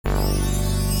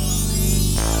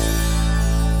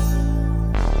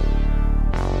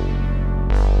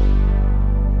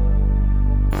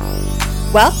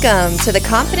Welcome to the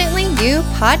Confidently You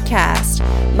podcast.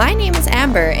 My name is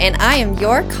Amber and I am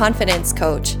your confidence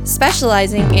coach,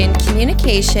 specializing in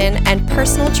communication and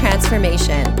personal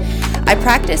transformation. I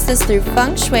practice this through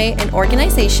feng shui and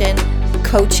organization,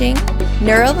 coaching,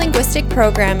 neuro-linguistic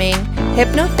programming,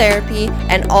 hypnotherapy,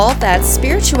 and all that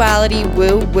spirituality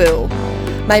woo-woo.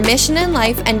 My mission in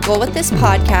life and goal with this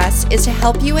podcast is to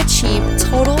help you achieve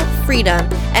total freedom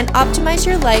and optimize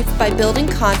your life by building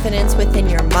confidence within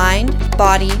your mind,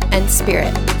 body, and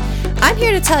spirit. I'm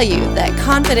here to tell you that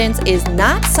confidence is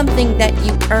not something that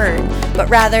you earn, but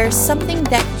rather something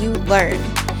that you learn.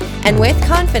 And with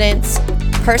confidence,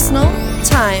 personal,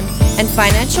 time, and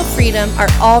financial freedom are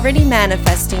already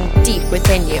manifesting deep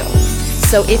within you.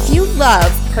 So if you love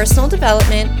personal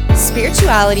development,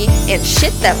 spirituality, and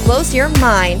shit that blows your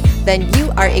mind, then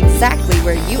you are exactly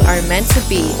where you are meant to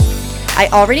be. I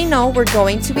already know we're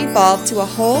going to evolve to a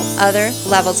whole other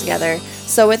level together.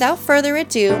 So without further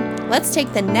ado, let's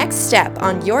take the next step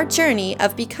on your journey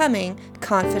of becoming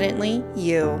confidently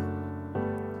you.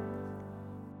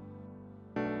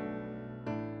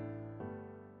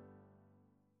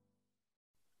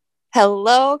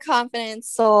 Hello, confident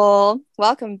soul.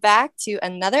 Welcome back to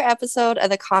another episode of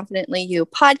the Confidently You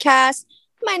podcast.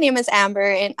 My name is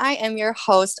Amber and I am your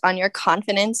host on your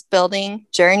confidence building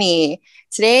journey.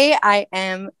 Today, I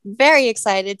am very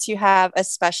excited to have a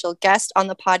special guest on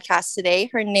the podcast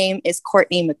today. Her name is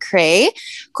Courtney McCrea.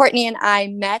 Courtney and I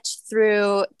met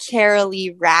through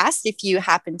Carolee Rast. If you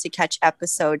happen to catch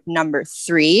episode number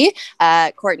 3,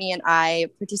 Courtney and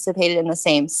I participated in the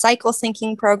same cycle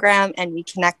syncing program and we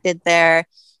connected there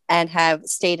and have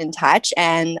stayed in touch.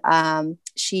 And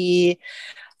she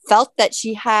felt that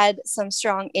she had some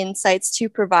strong insights to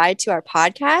provide to our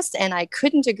podcast, and I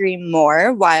couldn't agree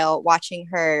more while watching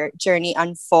her journey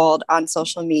unfold on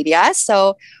social media.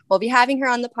 So we'll be having her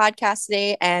on the podcast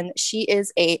today, and she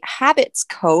is a habits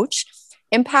coach,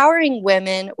 empowering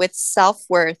women with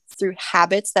self-worth through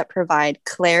habits that provide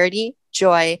clarity,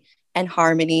 joy, and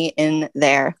harmony in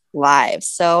their lives.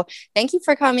 So thank you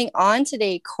for coming on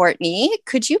today, Courtney.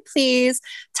 Could you please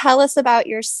tell us about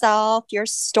yourself, your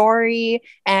story,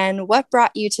 and what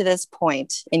brought you to this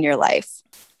point in your life?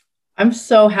 I'm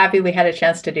so happy we had a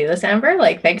chance to do this, Amber.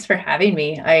 Thanks for having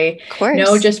me. I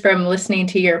know just from listening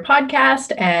to your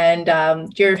podcast and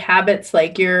your habits,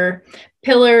 your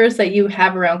pillars that you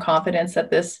have around confidence, that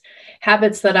this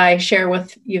habits that I share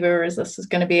with viewers, this is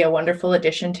going to be a wonderful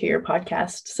addition to your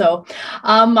podcast. So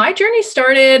my journey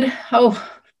started,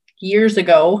 years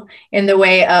ago in the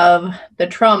way of the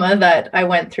trauma that I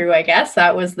went through, I guess.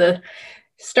 That was the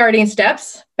starting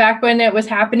steps. Back when it was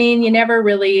happening,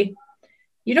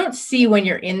 you don't see when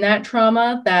you're in that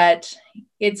trauma that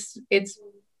it's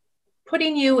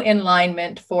putting you in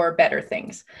alignment for better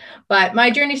things. But my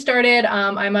journey started,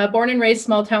 I'm a born and raised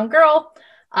small town girl.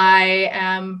 I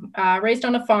am raised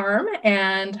on a farm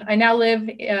and I now live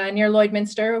near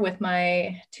Lloydminster with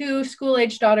my 2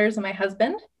 school-age daughters and my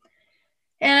husband.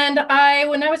 And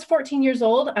when I was 14 years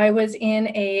old, I was in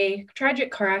a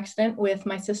tragic car accident with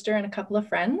my sister and a couple of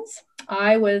friends.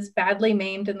 I was badly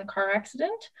maimed in the car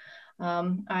accident.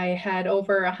 I had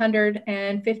over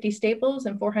 150 staples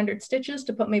and 400 stitches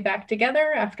to put me back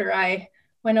together after I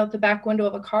went out the back window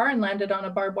of a car and landed on a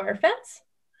barbed wire fence.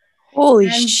 Holy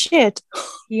shit.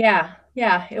 Yeah.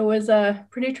 It was a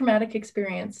pretty traumatic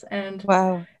experience. And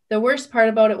wow. The worst part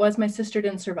about it was my sister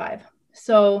didn't survive.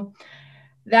 So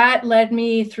that led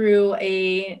me through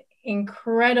an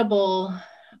incredible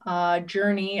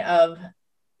journey of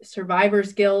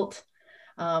survivor's guilt.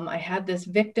 I had this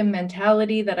victim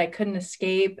mentality that I couldn't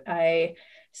escape. I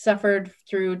suffered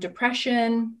through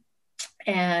depression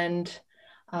and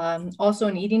also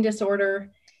an eating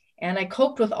disorder. And I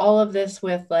coped with all of this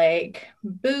with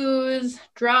booze,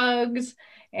 drugs,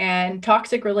 and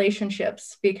toxic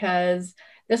relationships, because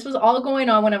this was all going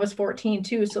on when I was 14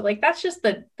 too. So that's just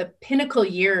the pinnacle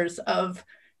years of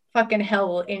fucking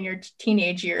hell in your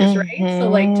teenage years, right?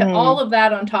 So to all of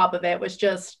that on top of it was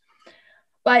just,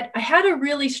 but I had a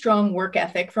really strong work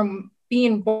ethic from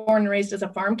being born and raised as a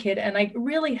farm kid. And I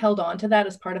really held on to that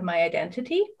as part of my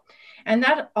identity. And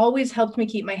that always helped me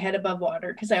keep my head above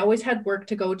water because I always had work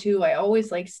to go to. I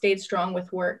always stayed strong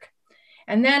with work.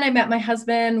 And then I met my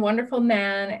husband, wonderful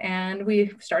man, and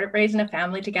we started raising a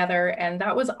family together. And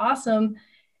that was awesome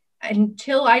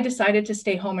until I decided to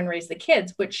stay home and raise the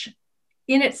kids, which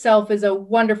in itself is a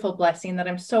wonderful blessing that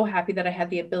I'm so happy that I had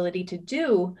the ability to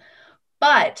do.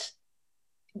 But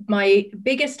my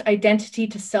biggest identity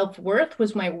to self-worth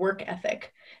was my work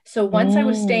ethic. So once I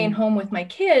was staying home with my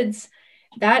kids,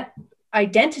 that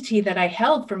identity that I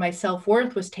held for my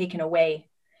self-worth was taken away.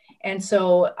 And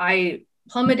so I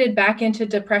plummeted back into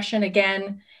depression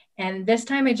again. And this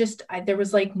time there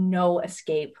was like no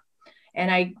escape. And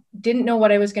I didn't know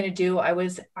what I was going to do. I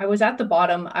was at the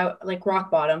bottom, like rock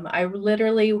bottom. I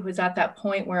literally was at that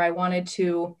point where I wanted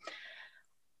to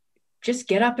just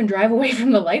get up and drive away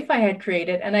from the life I had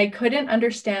created. And I couldn't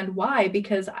understand why,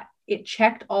 because it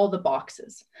checked all the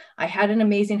boxes. I had an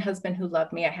amazing husband who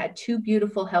loved me. I had 2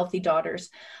 beautiful, healthy daughters.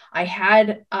 I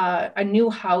had a new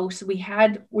house. We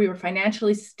were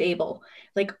financially stable.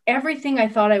 Like everything I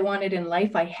thought I wanted in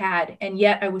life, I had. And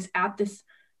yet I was at this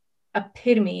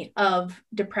epitome of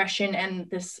depression and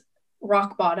this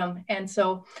rock bottom. And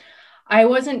so I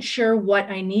wasn't sure what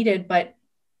I needed, but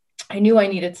I knew I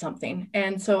needed something.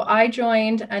 And so I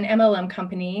joined an MLM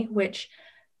company, which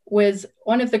was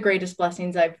one of the greatest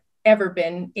blessings I've ever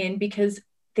been in, because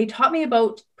they taught me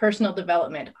about personal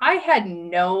development. I had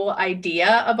no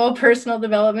idea about personal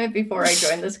development before I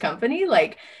joined this company,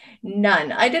 like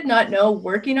none. I did not know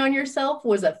working on yourself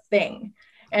was a thing.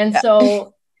 And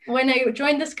so when I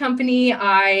joined this company,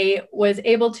 I was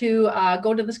able to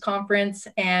go to this conference,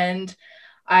 and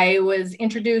I was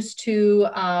introduced to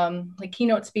the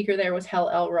keynote speaker there was Hal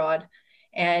Elrod,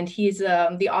 and he's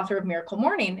the author of Miracle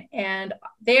Morning. And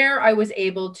there I was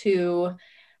able to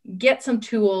get some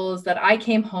tools that I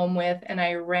came home with and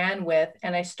I ran with,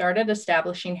 and I started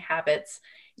establishing habits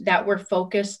that were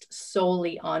focused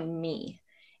solely on me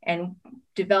and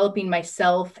developing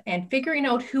myself and figuring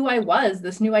out who I was,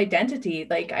 this new identity.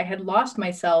 Like I had lost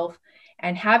myself,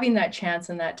 and having that chance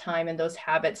and that time and those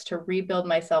habits to rebuild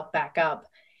myself back up.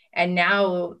 And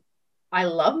now I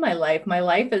love my life. My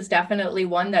life is definitely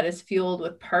one that is fueled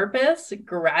with purpose,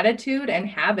 gratitude, and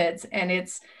habits.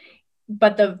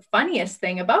 But the funniest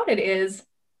thing about it is,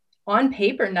 on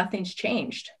paper, nothing's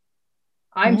changed.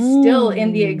 I'm still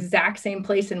in the exact same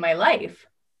place in my life,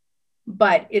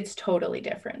 but it's totally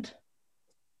different.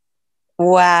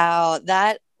 Wow,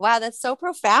 that's so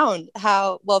profound.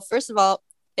 Well, first of all,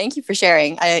 thank you for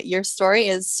sharing. Your story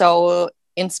is so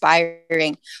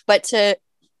inspiring. But to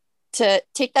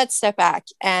take that step back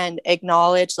and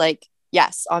acknowledge, like,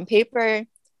 yes, on paper,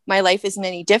 my life isn't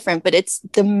any different, but it's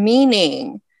the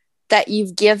meaning that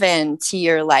you've given to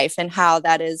your life and how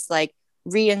that is like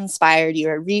re-inspired you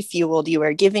or refueled you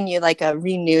or given you like a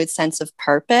renewed sense of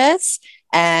purpose.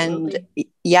 And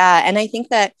yeah, and I think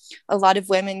that a lot of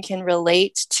women can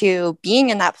relate to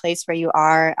being in that place where you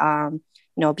are,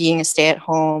 being a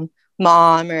stay-at-home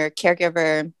mom or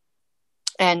caregiver,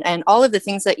 and all of the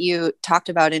things that you talked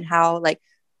about, and how like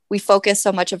we focus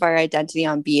so much of our identity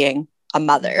on being a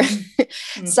mother.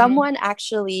 Mm-hmm. Someone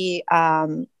actually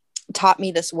taught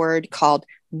me this word called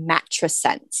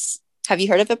matrescence. Have you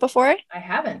heard of it before? I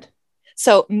haven't.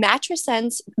 So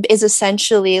matrescence is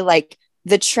essentially like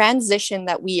the transition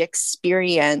that we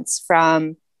experience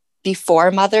from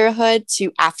before motherhood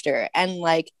to after, and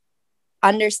like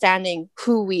understanding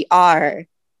who we are,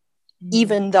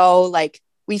 even though like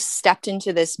we've stepped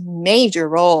into this major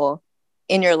role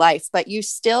in your life, but you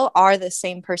still are the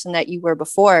same person that you were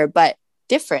before, but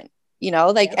different,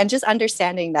 and just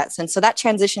understanding that sense. So that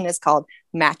transition is called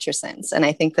matrescence. And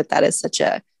I think that is such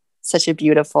a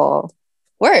beautiful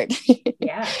word.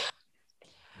 Yeah.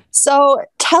 So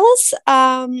tell us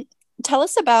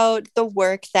about the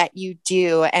work that you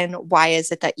do, and why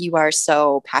is it that you are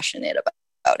so passionate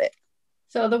about it?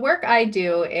 So the work I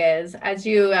do is, as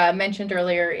you mentioned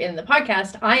earlier in the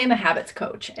podcast, I am a habits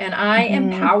coach, and I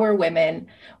empower women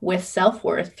with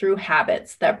self-worth through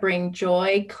habits that bring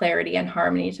joy, clarity, and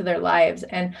harmony to their lives.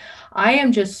 And I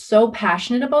am just so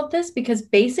passionate about this because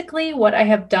basically what I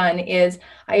have done is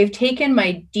I have taken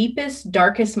my deepest,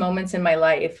 darkest moments in my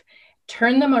life,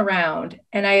 turned them around,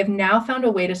 and I have now found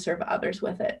a way to serve others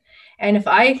with it. And if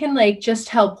I can just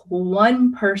help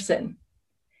one person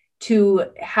to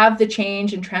have the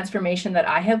change and transformation that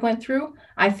I have went through,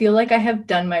 I feel like I have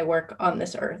done my work on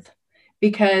this earth,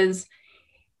 because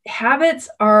habits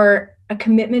are a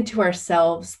commitment to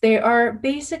ourselves. They are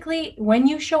basically, when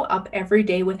you show up every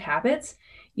day with habits,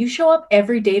 you show up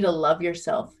every day to love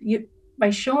yourself.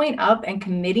 By showing up and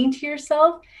committing to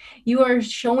yourself, you are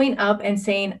showing up and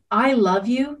saying, I love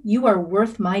you. You are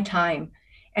worth my time.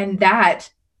 And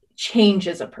that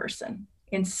changes a person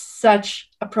in such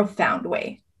a profound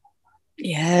way.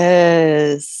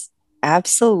 Yes,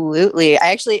 absolutely.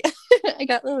 I actually, I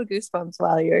got little goosebumps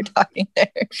while you were talking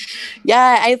there.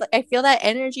 Yeah, I feel that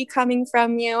energy coming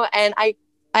from you. And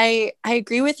I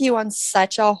agree with you on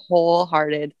such a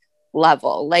wholehearted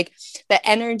level. Like the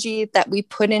energy that we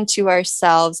put into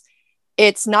ourselves,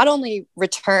 it's not only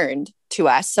returned to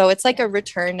us. So it's like a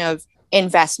return of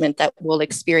investment that we'll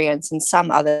experience in some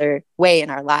other way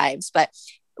in our lives. But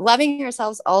loving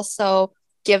ourselves also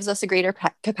gives us a greater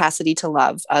capacity to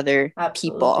love other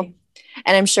people. Absolutely.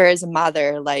 And I'm sure as a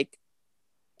mother, like,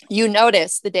 you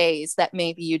notice the days that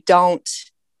maybe you don't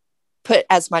put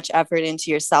as much effort into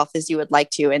yourself as you would like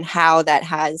to, and how that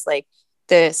has like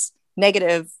this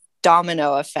negative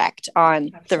domino effect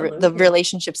on the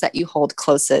relationships that you hold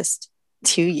closest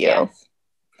to you. Yes.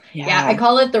 Yeah, I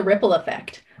call it the ripple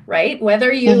effect, right?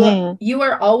 Whether you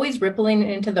are always rippling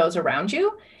into those around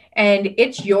you, and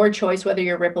it's your choice whether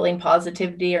you're rippling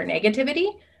positivity or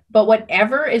negativity, but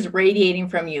whatever is radiating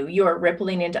from you, you are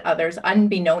rippling into others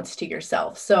unbeknownst to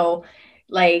yourself. So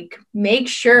like, make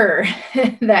sure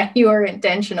that you are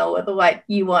intentional with what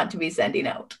you want to be sending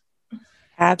out.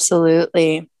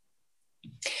 Absolutely.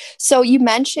 So you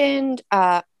mentioned,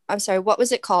 I'm sorry, what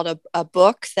was it called? A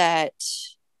book that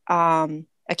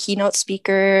a keynote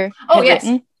speaker had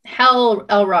written? Hal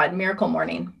Elrod, Miracle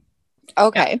Morning.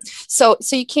 Okay. Yeah. So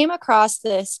you came across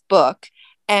this book,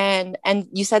 and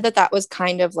you said that was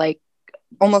kind of like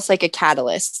almost like a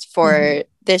catalyst for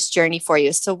this journey for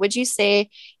you. So would you say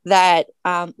that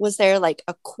was there like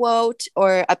a quote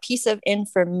or a piece of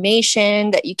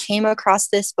information that you came across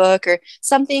this book, or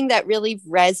something that really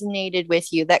resonated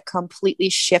with you that completely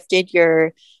shifted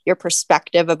your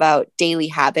perspective about daily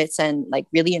habits and like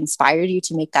really inspired you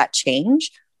to make that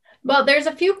change? Well, there's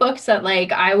a few books that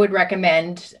like I would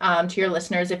recommend to your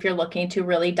listeners if you're looking to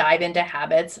really dive into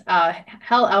habits.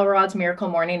 Hal Elrod's Miracle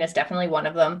Morning is definitely one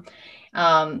of them.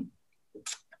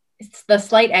 It's The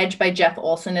Slight Edge by Jeff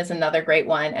Olson is another great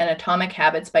one, and Atomic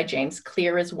Habits by James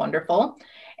Clear is wonderful.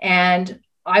 And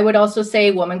I would also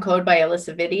say Woman Code by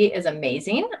Alyssa Vitti is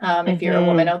amazing. If you're a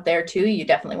woman out there too, you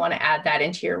definitely want to add that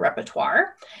into your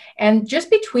repertoire. And just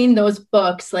between those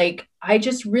books, like, I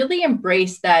just really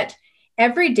embrace that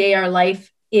every day our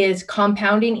life is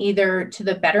compounding either to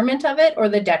the betterment of it or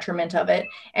the detriment of it.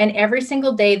 And every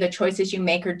single day, the choices you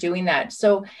make are doing that.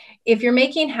 So if you're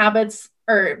making habits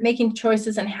or making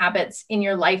choices and habits in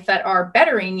your life that are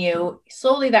bettering you,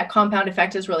 slowly that compound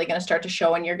effect is really going to start to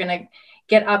show, and you're going to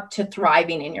get up to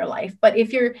thriving in your life. But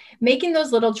if you're making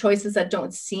those little choices that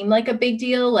don't seem like a big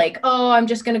deal, like, oh, I'm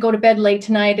just going to go to bed late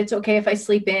tonight, it's okay if I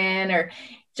sleep in, or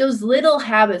those little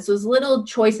habits, those little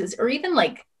choices, or even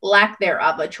like lack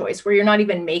thereof a choice where you're not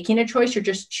even making a choice, you're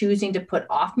just choosing to put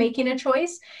off making a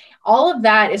choice. All of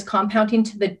that is compounding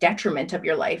to the detriment of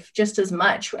your life just as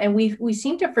much. And we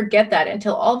seem to forget that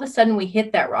until all of a sudden we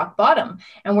hit that rock bottom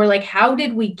and we're like, how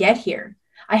did we get here?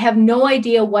 I have no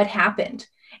idea what happened.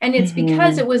 And it's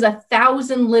because it was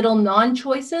 1,000 little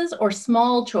non-choices or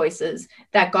small choices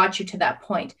that got you to that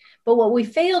point. But what we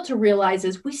fail to realize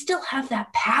is we still have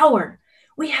that power.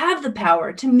 We have the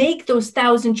power to make those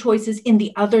 1,000 choices in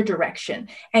the other direction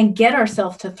and get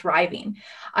ourselves to thriving.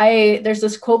 There's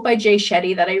this quote by Jay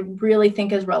Shetty that I really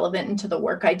think is relevant into the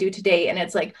work I do today. And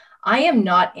it's like, I am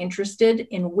not interested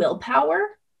in willpower.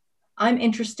 I'm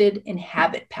interested in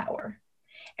habit power.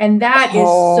 And that is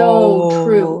so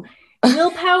true.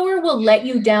 Willpower will let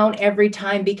you down every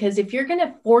time, because if you're going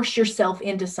to force yourself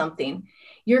into something,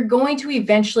 you're going to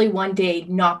eventually one day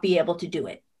not be able to do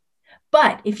it.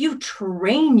 But if you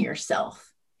train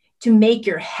yourself to make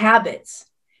your habits,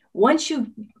 once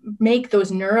you make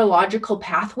those neurological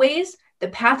pathways, the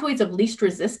pathways of least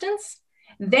resistance,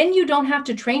 then you don't have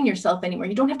to train yourself anymore.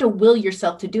 You don't have to will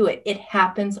yourself to do it. It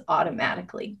happens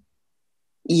automatically.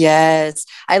 Yes.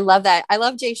 I love that. I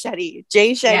love Jay Shetty.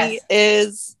 Jay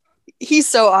Shetty he's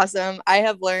so awesome. I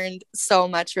have learned so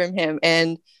much from him.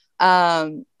 And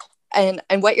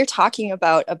what you're talking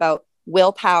about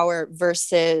willpower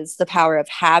versus the power of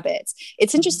habits.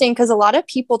 It's interesting because a lot of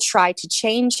people try to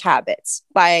change habits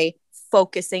by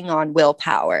focusing on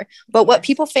willpower. But what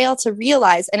people fail to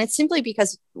realize, and it's simply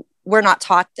because we're not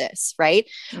taught this, right?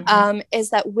 Is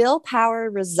that willpower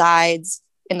resides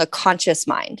in the conscious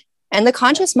mind. And the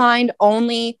conscious mind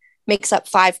only makes up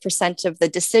 5% of the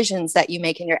decisions that you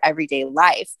make in your everyday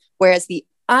life. Whereas the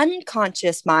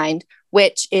unconscious mind,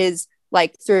 which is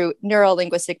like through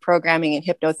neuro-linguistic programming and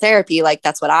hypnotherapy, like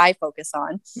that's what I focus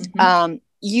on.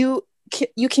 You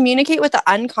communicate with the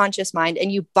unconscious mind, and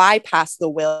you bypass the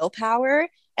willpower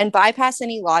and bypass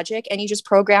any logic, and you just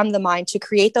program the mind to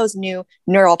create those new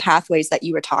neural pathways that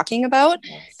you were talking about.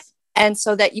 And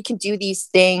so that you can do these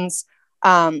things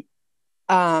on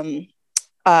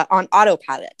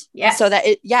autopilot. So that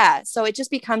it just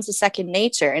becomes a second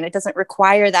nature, and it doesn't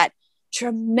require that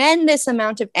tremendous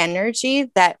amount of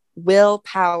energy that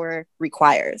willpower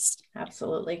requires.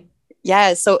 Absolutely.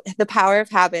 Yeah. So the power of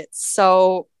habits.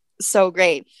 So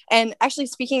great. And actually,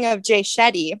 speaking of Jay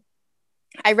Shetty,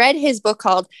 I read his book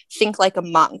called Think Like a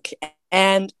Monk.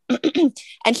 And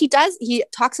and he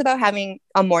talks about having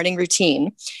a morning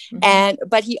routine.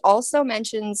 But he also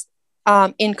mentions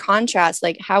in contrast,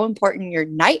 like how important your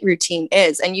night routine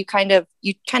is. And you kind of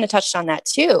touched on that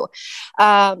too.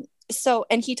 And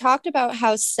he talked about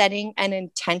how setting an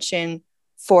intention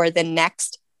for the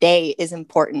next day is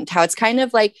important. How it's kind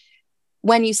of like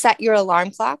when you set your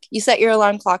alarm clock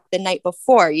the night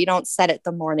before. You don't set it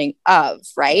the morning of,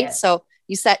 right? Yes. So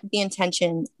you set the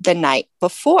intention the night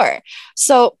before.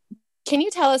 So can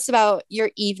you tell us about your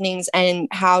evenings and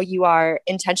how you are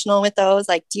intentional with those?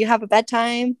 Like, do you have a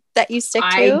bedtime that you stick to?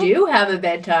 I do have a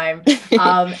bedtime.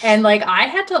 And like, I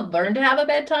had to learn to have a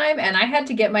bedtime, and I had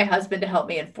to get my husband to help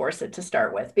me enforce it to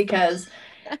start with, because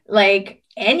like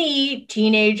any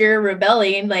teenager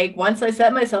rebelling, like once I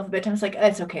set myself a bedtime, it's like,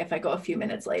 it's okay if I go a few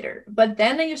minutes later, but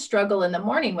then you struggle in the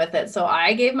morning with it. So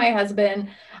I gave my husband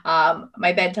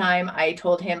my bedtime. I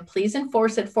told him, please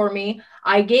enforce it for me.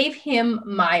 I gave him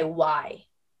my why.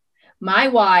 My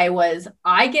why was,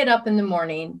 I get up in the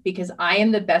morning because I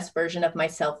am the best version of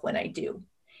myself when I do.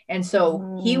 And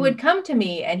so he would come to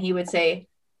me and he would say,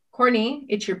 Courtney,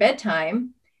 it's your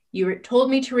bedtime. You told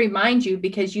me to remind you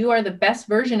because you are the best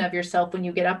version of yourself when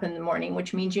you get up in the morning,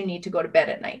 which means you need to go to bed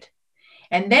at night.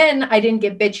 And then I didn't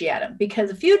get bitchy at him, because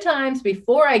a few times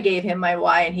before I gave him my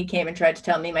why and he came and tried to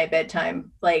tell me my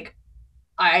bedtime, like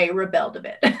I rebelled a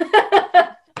bit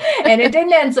and it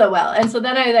didn't end so well. And so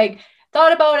then I like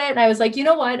thought about it and I was like, you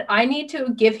know what? I need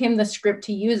to give him the script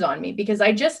to use on me, because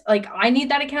I just like, I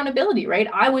need that accountability, right?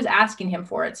 I was asking him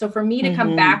for it. So for me to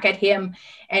come back at him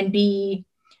and be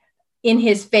in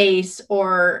his face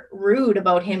or rude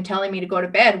about him telling me to go to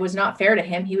bed was not fair to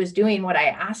him. He was doing what I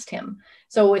asked him.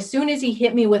 So as soon as he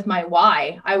hit me with my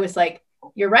why, I was like,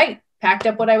 you're right. Packed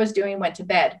up what I was doing, went to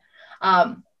bed.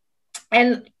 And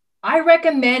I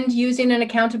recommend using an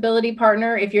accountability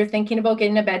partner if you're thinking about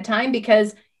getting a bedtime,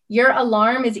 because your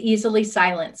alarm is easily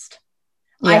silenced.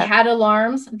 Yeah. I had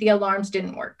alarms. The alarms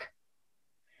didn't work.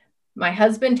 My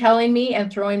husband telling me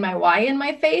and throwing my why in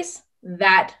my face,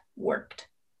 that worked.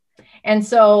 And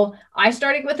so I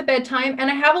started with a bedtime, and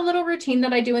I have a little routine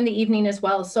that I do in the evening as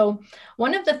well. So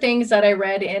one of the things that I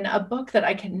read in a book that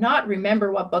I cannot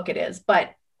remember what book it is,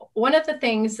 but one of the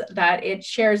things that it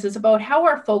shares is about how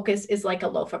our focus is like a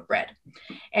loaf of bread.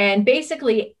 And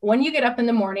basically, when you get up in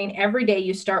the morning, every day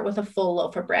you start with a full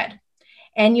loaf of bread.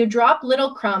 And you drop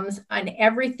little crumbs on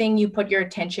everything you put your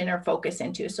attention or focus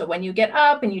into. So when you get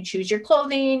up and you choose your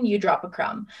clothing, you drop a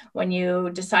crumb. When you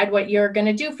decide what you're going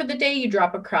to do for the day, you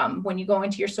drop a crumb. When you go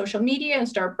into your social media and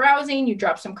start browsing, you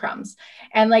drop some crumbs.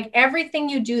 And like everything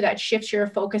you do that shifts your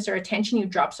focus or attention, you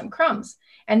drop some crumbs.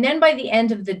 And then by the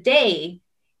end of the day,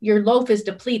 your loaf is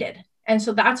depleted. And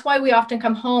so that's why we often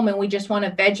come home and we just want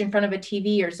to veg in front of a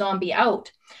TV or zombie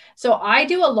out. So I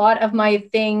do a lot of my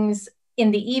things in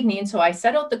the evening. So I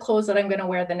set out the clothes that I'm going to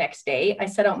wear the next day. I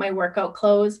set out my workout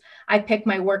clothes. I pick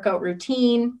my workout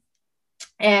routine,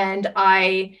 and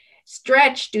I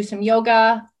stretch, do some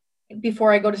yoga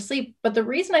before I go to sleep. But the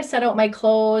reason I set out my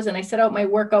clothes and I set out my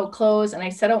workout clothes and I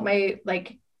set out my,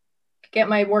 get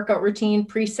my workout routine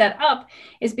pre-set up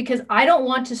is because I don't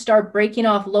want to start breaking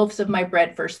off loaves of my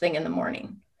bread first thing in the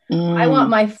morning. I want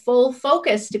my full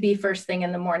focus to be first thing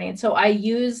in the morning. So I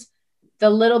use the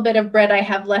little bit of bread I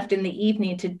have left in the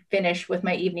evening to finish with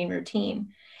my evening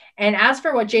routine. And as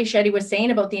for what Jay Shetty was saying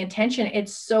about the intention,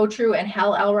 it's so true. And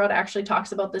Hal Elrod actually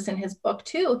talks about this in his book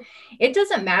too. It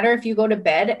doesn't matter if you go to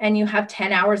bed and you have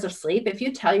 10 hours of sleep. If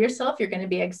you tell yourself you're going to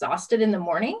be exhausted in the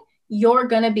morning, you're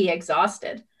going to be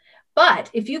exhausted. But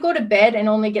if you go to bed and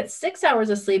only get 6 hours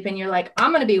of sleep and you're like,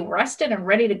 I'm going to be rested and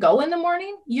ready to go in the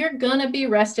morning, you're going to be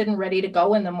rested and ready to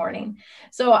go in the morning.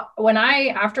 So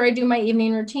after I do my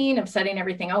evening routine of setting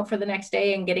everything out for the next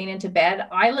day and getting into bed,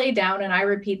 I lay down and I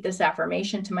repeat this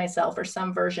affirmation to myself or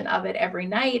some version of it every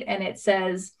night. And it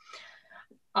says,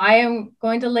 I am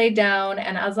going to lay down,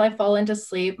 and as I fall into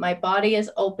sleep, my body is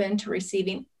open to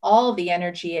receiving all the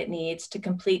energy it needs to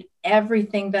complete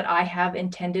everything that I have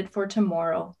intended for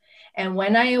tomorrow. And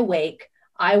when I awake,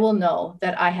 I will know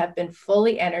that I have been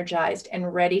fully energized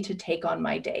and ready to take on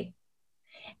my day.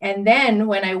 And then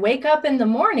when I wake up in the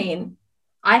morning,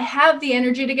 I have the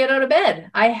energy to get out of bed.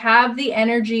 I have the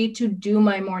energy to do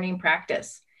my morning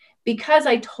practice because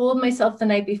I told myself the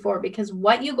night before, because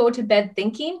what you go to bed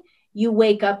thinking, you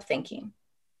wake up thinking.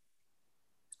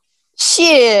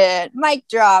 Shit, mic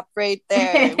drop right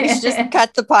there. We should just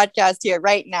cut the podcast here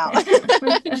right now.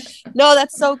 No,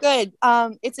 that's so good.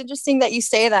 It's interesting that you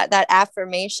say that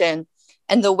affirmation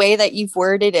and the way that you've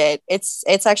worded it.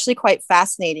 It's actually quite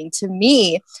fascinating to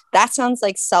me. That sounds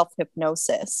like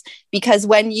self-hypnosis, because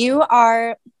when you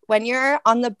are when you're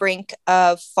on the brink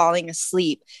of falling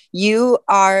asleep, you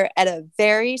are at a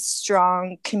very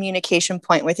strong communication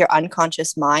point with your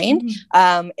unconscious mind.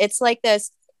 It's like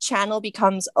this channel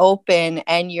becomes open,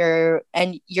 and you're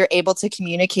able to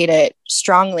communicate it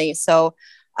strongly. So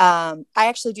I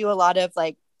actually do a lot of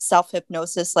like self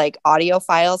hypnosis, like audio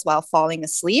files while falling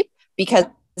asleep, because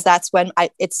that's when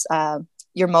it's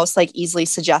you're most like easily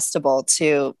suggestible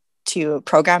to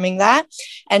programming that.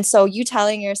 And so you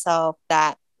telling yourself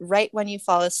that right when you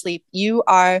fall asleep, you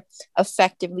are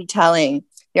effectively telling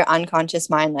your unconscious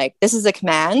mind, like, this is a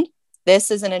command,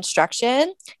 this is an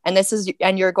instruction,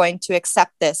 and you're going to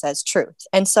accept this as truth.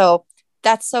 And so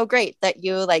that's so great that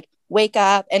you like wake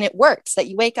up and it works, that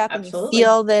you wake up and you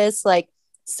feel this like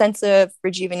sense of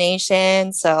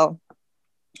rejuvenation. So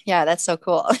yeah, that's so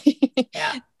cool.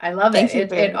 Yeah, I love it.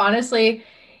 It honestly,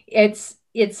 it's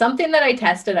something that I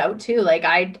tested out too. Like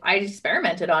I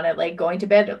experimented on it, like going to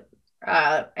bed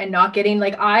and not getting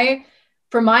like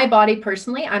for my body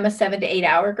personally, I'm a 7 to 8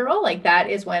 hour girl. Like that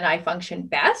is when I function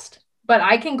best. But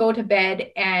I can go to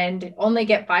bed and only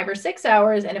get 5 or 6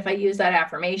 hours. And if I use that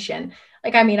affirmation,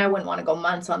 like, I mean, I wouldn't want to go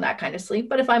months on that kind of sleep,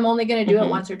 but if I'm only going to do it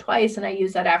once or twice and I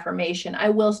use that affirmation, I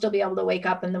will still be able to wake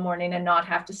up in the morning and not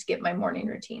have to skip my morning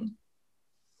routine.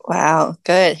 Wow,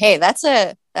 good. Hey, that's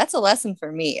a lesson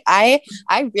for me. I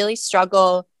really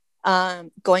struggle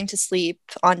going to sleep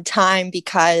on time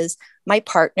because my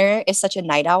partner is such a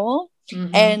night owl.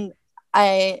 And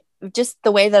I just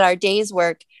the way that our days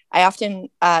work, I often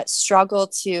struggle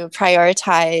to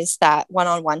prioritize that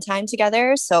one-on-one time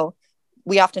together. So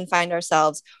we often find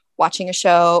ourselves watching a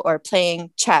show or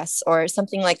playing chess or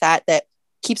something like that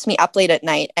keeps me up late at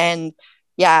night. And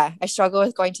yeah, I struggle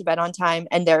with going to bed on time,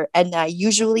 and I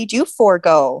usually do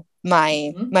forego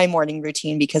my morning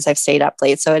routine because I've stayed up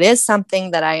late. So it is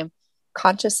something that I am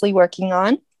consciously working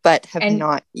on, but have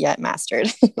not yet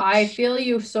mastered. I feel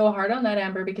you so hard on that,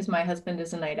 Amber, because my husband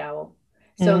is a night owl.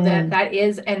 So that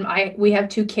is, and we have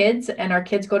 2 kids, and our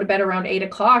kids go to bed around 8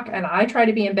 o'clock, and I try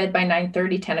to be in bed by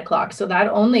 9:30, 10 o'clock. So that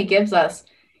only gives us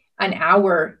an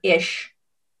hour-ish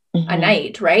a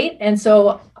night, right? And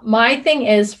so my thing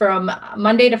is from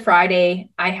Monday to Friday,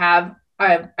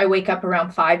 I wake up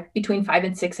around between 5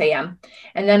 and 6 a.m.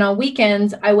 And then on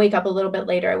weekends, I wake up a little bit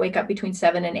later. I wake up between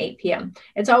 7 and 8 p.m.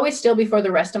 It's always still before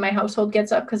the rest of my household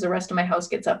gets up, because the rest of my house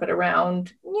gets up at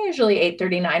around usually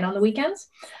 8:39 on the weekends.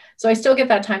 So I still get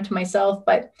that time to myself,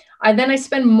 but I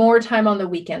spend more time on the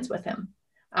weekends with him.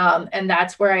 And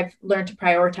that's where I've learned to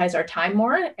prioritize our time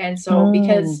more. And so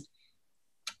because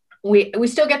we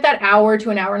still get that hour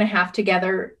to an hour and a half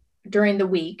together during the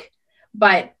week,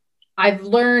 but I've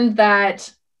learned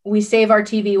that we save our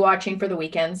TV watching for the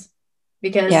weekends,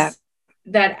 because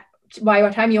that by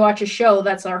the time you watch a show,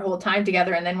 that's our whole time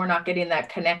together. And then we're not getting that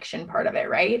connection part of it.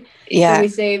 Right. Yeah. So we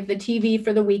save the TV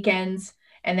for the weekends,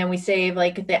 and then we save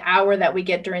like the hour that we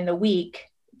get during the week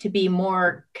to be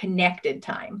more connected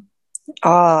time.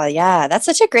 Oh, yeah. That's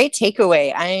such a great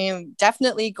takeaway. I am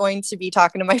definitely going to be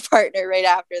talking to my partner right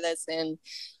after this and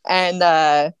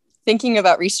thinking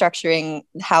about restructuring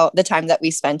the time that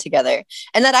we spend together.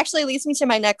 And that actually leads me to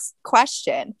my next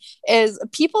question is,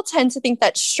 people tend to think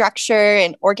that structure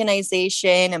and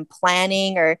organization and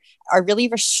planning are really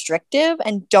restrictive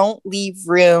and don't leave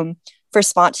room for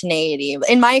spontaneity.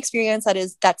 In my experience,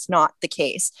 that's not the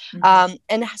case.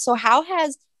 And so how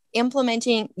has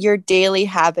implementing your daily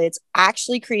habits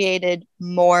actually created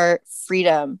more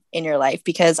freedom in your life?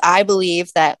 Because I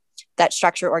believe that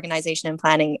structure, organization, and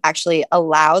planning actually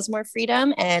allows more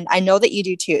freedom. And I know that you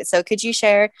do too. So could you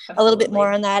share a little bit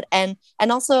more on that? And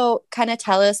also kind of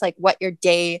tell us like what your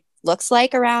day looks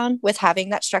like around with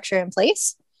having that structure in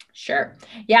place? Sure.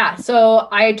 Yeah. So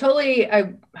I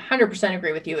 100%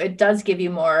 agree with you. It does give you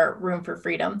more room for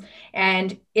freedom.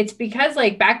 And it's because,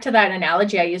 like, back to that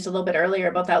analogy I used a little bit earlier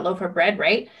about that loaf of bread,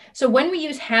 right? So when we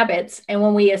use habits and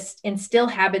when we instill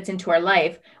habits into our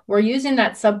life, we're using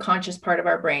that subconscious part of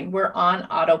our brain. We're on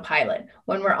autopilot.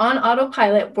 When we're on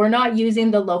autopilot, we're not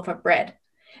using the loaf of bread.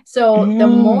 So the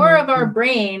more of our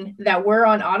brain that we're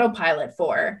on autopilot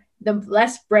for, the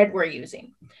less bread we're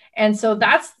using. And so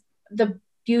that's the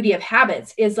beauty of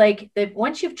habits, is like that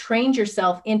once you've trained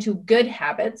yourself into good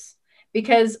habits,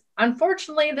 because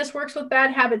unfortunately this works with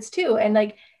bad habits too. And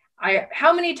like,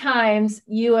 how many times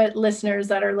you listeners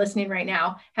that are listening right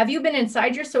now, have you been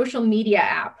inside your social media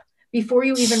app before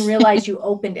you even realized you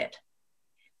opened it?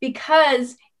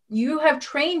 Because you have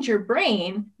trained your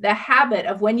brain the habit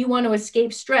of when you want to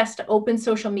escape stress to open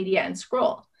social media and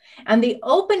scroll. And the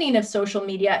opening of social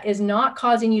media is not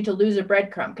causing you to lose a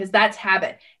breadcrumb, because that's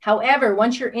habit. However,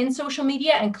 once you're in social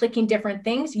media and clicking different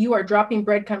things, you are dropping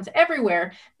breadcrumbs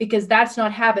everywhere, because that's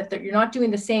not habit, that you're not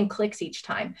doing the same clicks each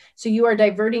time. So you are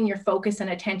diverting your focus and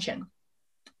attention.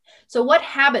 So what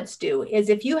habits do is,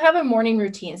 if you have a morning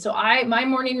routine, so my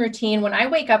morning routine, when I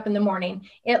wake up in the morning,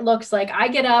 it looks like I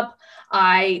get up,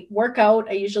 I work out,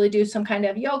 I usually do some kind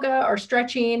of yoga or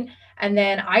stretching, and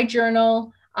then I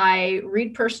journal, I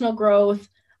read personal growth,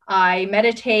 I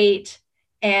meditate,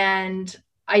 and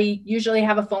I usually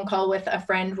have a phone call with a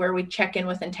friend where we check in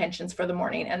with intentions for the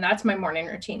morning. And that's my morning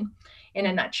routine in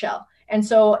a nutshell. And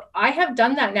so I have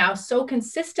done that now so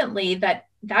consistently that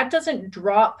doesn't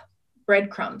drop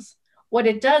breadcrumbs. What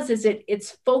it does is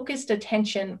it's focused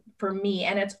attention for me,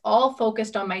 and it's all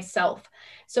focused on myself.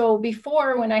 So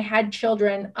before, when I had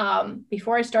children,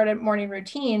 before I started morning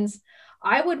routines,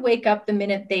 I would wake up the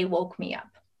minute they woke me up.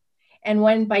 And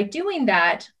when by doing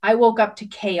that, I woke up to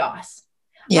chaos.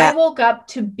 I woke up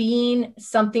to being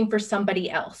something for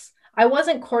somebody else. I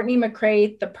wasn't Courtney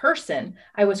McCrea, the person.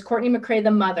 I was Courtney McCrea,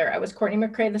 the mother. I was Courtney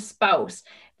McCrea, the spouse,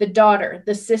 the daughter,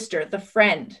 the sister, the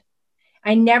friend.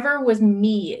 I never was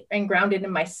me and grounded in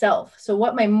myself. So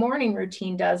what my morning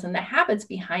routine does, and the habits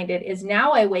behind it, is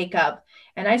now I wake up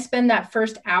and I spend that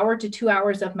first hour to 2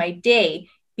 hours of my day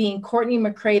being Courtney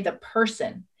McCrea, the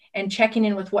person, and checking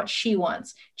in with what she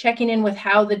wants, checking in with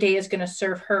how the day is going to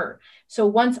serve her. So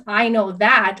once I know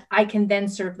that, I can then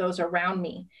serve those around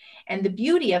me. And the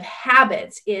beauty of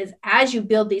habits is, as you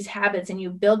build these habits and you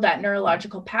build that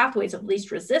neurological pathways of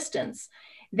least resistance,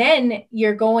 then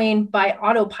you're going by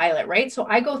autopilot, right? So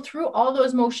I go through all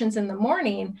those motions in the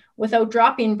morning without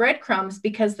dropping breadcrumbs,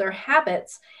 because they're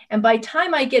habits. And by the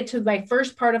time I get to my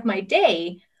first part of my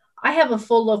day, I have a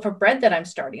full loaf of bread that I'm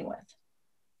starting with.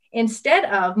 Instead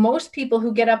of most people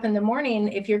who get up in the morning,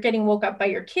 if you're getting woke up by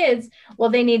your kids, well,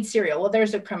 they need cereal. Well,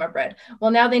 there's a crumb of bread.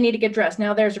 Well, now they need to get dressed.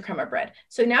 Now there's a crumb of bread.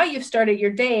 So now you've started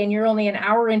your day and you're only an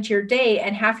hour into your day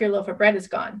and half your loaf of bread is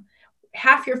gone.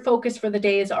 Half your focus for the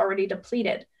day is already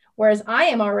depleted. Whereas I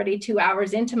am already 2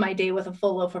 hours into my day with a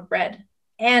full loaf of bread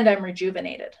and I'm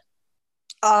rejuvenated.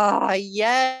 Ah,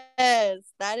 yes,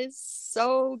 that is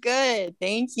so good.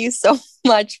 Thank you so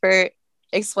much for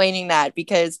explaining that,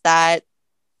 because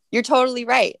you're totally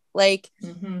right. Like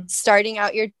starting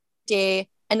out your day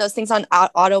and those things on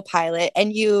autopilot,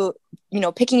 and you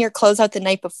picking your clothes out the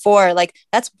night before, like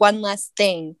that's one less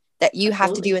thing that you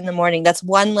have to do in the morning. That's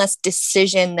one less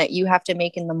decision that you have to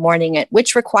make in the morning,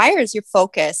 which requires your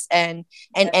focus and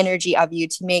energy of you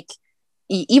to make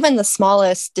even the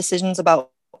smallest decisions about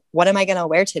what am I going to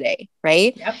wear today?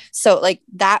 Right. Yep. So like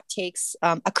that takes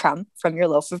a crumb from your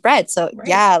loaf of bread. So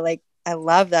yeah, like I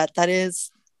love that.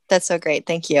 That's so great.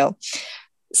 Thank you.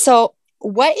 So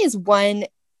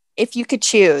if you could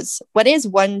choose, what is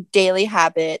one daily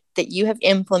habit that you have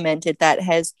implemented that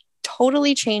has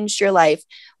totally changed your life,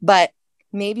 but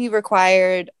maybe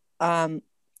required it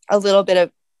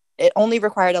only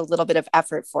required a little bit of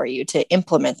effort for you to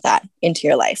implement that into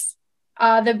your life?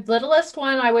 The littlest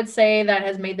one I would say that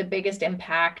has made the biggest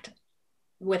impact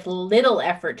with little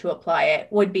effort to apply it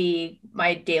would be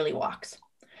my daily walks.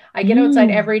 I get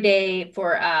outside every day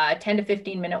for a 10 to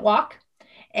 15 minute walk.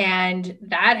 And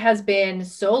that has been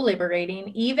so liberating,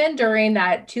 even during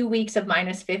that 2 weeks of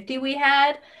 -50 we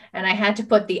had. And I had to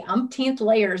put the umpteenth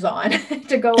layers on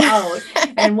to go out.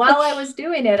 And while I was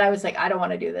doing it, I was like, I don't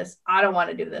want to do this. I don't want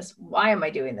to do this. Why am I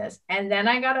doing this? And then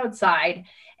I got outside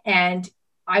and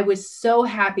I was so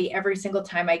happy every single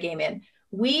time I came in.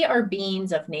 We are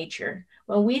beings of nature.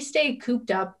 When we stay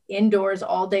cooped up indoors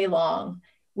all day long,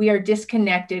 we are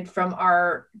disconnected from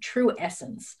our true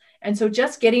essence. And so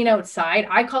just getting outside,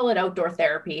 I call it outdoor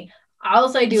therapy.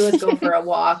 All I do is go for a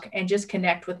walk and just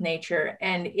connect with nature.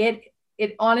 And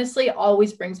it honestly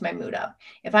always brings my mood up.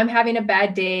 If I'm having a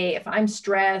bad day, if I'm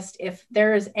stressed, if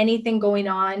there is anything going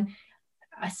on,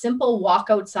 a simple walk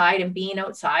outside and being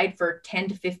outside for 10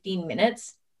 to 15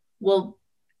 minutes will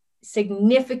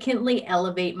significantly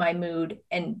elevate my mood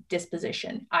and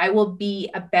disposition. I will be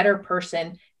a better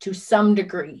person to some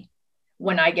degree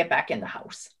when I get back in the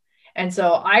house. And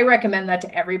so I recommend that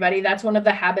to everybody. That's one of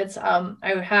the habits.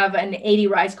 I have an 80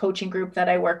 Rise coaching group that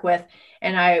I work with,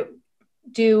 and I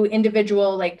do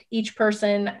individual, like each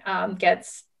person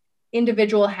gets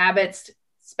individual habits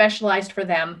specialized for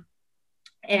them.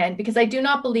 And because I do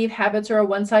not believe habits are a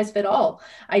one size fit all.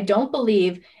 I don't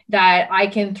believe that I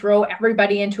can throw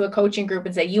everybody into a coaching group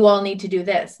and say, you all need to do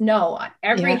this. No,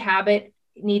 every habit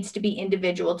needs to be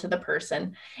individual to the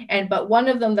person. But one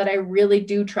of them that I really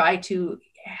do try to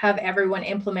have everyone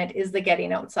implement is the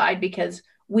getting outside, because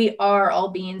we are all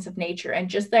beings of nature, and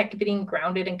just that being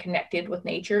grounded and connected with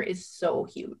nature is so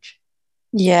huge.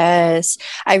 Yes.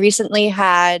 I recently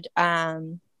had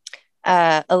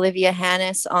Olivia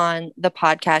Hannes on the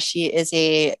podcast. She is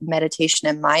a meditation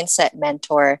and mindset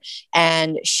mentor.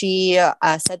 And she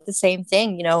said the same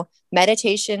thing. You know,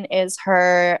 meditation is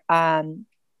her,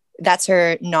 that's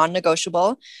her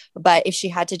non-negotiable. But if she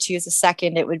had to choose a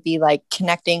second, it would be like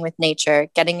connecting with nature,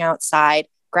 getting outside,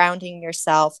 grounding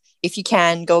yourself. If you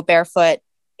can, go barefoot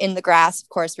in the grass. Of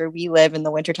course, where we live in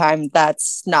the wintertime,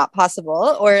 that's not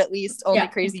possible, or at least only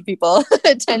crazy people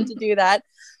tend to do that.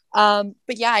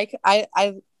 But yeah,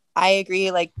 I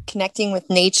agree. Like connecting with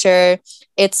nature,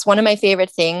 it's one of my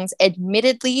favorite things.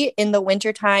 Admittedly, in the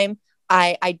wintertime,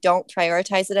 I don't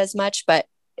prioritize it as much, but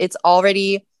it's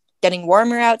already getting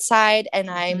warmer outside and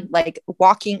I'm like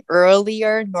walking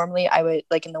earlier. Normally I would,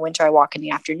 like in the winter, I walk in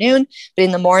the afternoon, but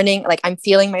in the morning, like I'm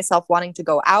feeling myself wanting to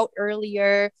go out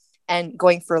earlier and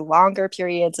going for longer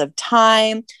periods of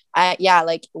time. Yeah,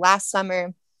 like last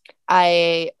summer,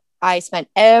 I spent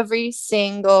every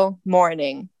single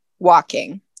morning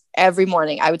walking. Every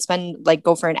morning, I would spend like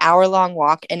go for an hour-long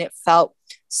walk, and it felt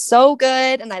so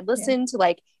good. And I'd listen to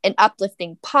like an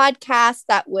uplifting podcast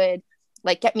that would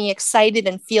like get me excited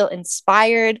and feel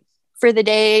inspired for the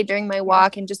day during my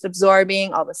walk, and just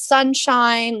absorbing all the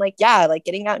sunshine. Like, yeah, like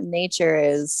getting out in nature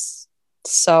is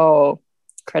so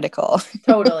critical.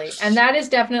 Totally. And that is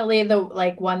definitely the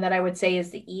like one that I would say is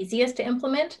the easiest to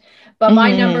implement. But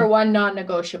my number one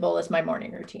non-negotiable is my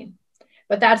morning routine.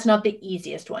 But that's not the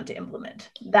easiest one to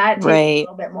implement. That takes a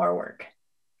little bit more work.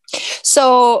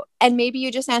 So, and maybe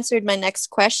you just answered my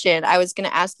next question. I was going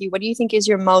to ask you, what do you think is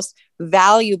your most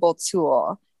valuable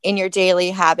tool in your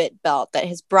daily habit belt that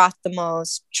has brought the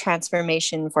most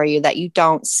transformation for you, that you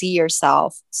don't see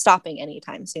yourself stopping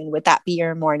anytime soon? Would that be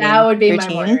your morning routine? That would be my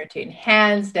morning routine,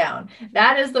 hands down.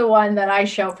 That is the one that I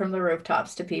shout from the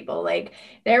rooftops to people. Like,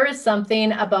 there is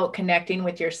something about connecting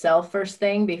with yourself first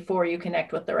thing before you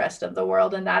connect with the rest of the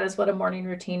world. And that is what a morning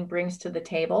routine brings to the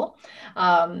table.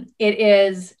 It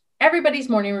is, everybody's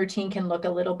morning routine can look a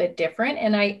little bit different.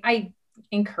 And I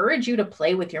encourage you to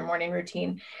play with your morning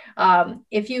routine.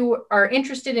 If you are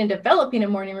interested in developing a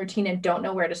morning routine and don't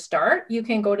know where to start, you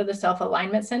can go to the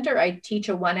Self-Alignment Center. I teach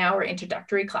a 1-hour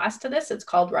introductory class to this. It's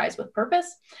called Rise with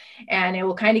Purpose, and it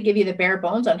will kind of give you the bare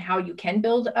bones on how you can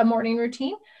build a morning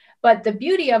routine. But the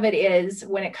beauty of it is,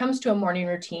 when it comes to a morning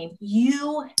routine,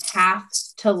 you have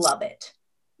to love it.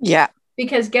 Yeah.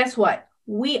 Because guess what?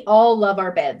 We all love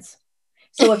our beds.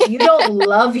 So if you don't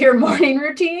love your morning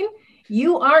routine,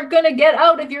 you aren't going to get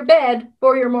out of your bed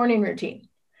for your morning routine.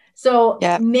 So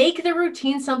make the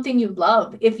routine something you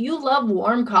love. If you love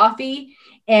warm coffee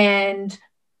and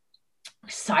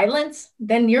silence,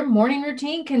 then your morning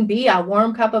routine can be a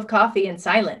warm cup of coffee and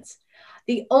silence.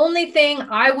 The only thing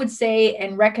I would say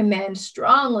and recommend,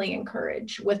 strongly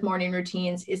encourage with morning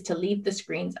routines, is to leave the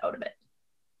screens out of it.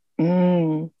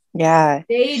 Yeah.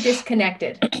 Stay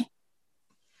disconnected.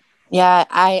 Yeah,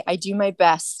 I do my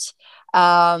best.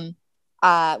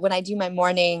 When I do my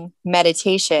morning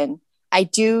meditation, I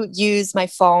do use my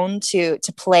phone to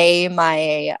play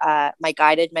my my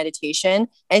guided meditation,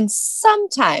 and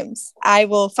sometimes I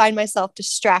will find myself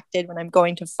distracted when I'm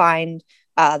going to find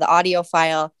the audio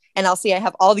file, and I'll see I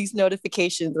have all these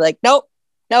notifications like, nope,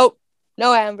 no,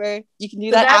 Amber, you can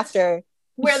do that after.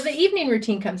 Where the evening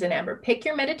routine comes in, Amber. Pick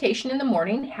your meditation in the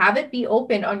morning, have it be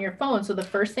open on your phone. So the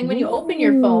first thing when you open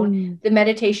your phone, the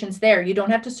meditation's there. You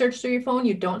don't have to search through your phone.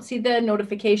 You don't see the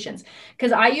notifications.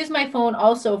 Because I use my phone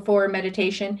also for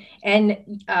meditation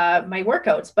and my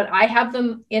workouts, but I have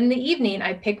them in the evening.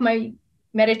 I pick my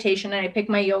meditation and I pick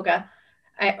my yoga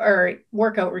or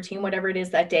workout routine, whatever it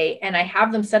is that day, and I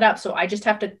have them set up. So I just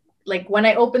have to, like, when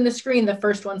I open the screen, the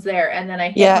first one's there, and then I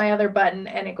hit my other button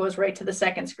and it goes right to the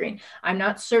second screen. I'm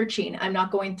not searching. I'm not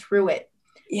going through it.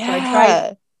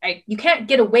 So you can't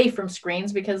get away from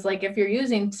screens, because like if you're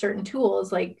using certain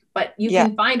tools, like, but you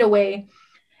can find a way,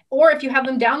 or if you have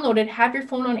them downloaded, have your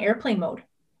phone on airplane mode.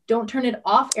 Don't turn it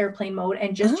off airplane mode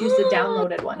and just use the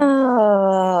downloaded one.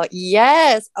 Oh,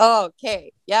 yes.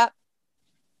 Okay. Yep.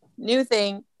 New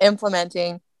thing,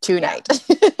 implementing tonight.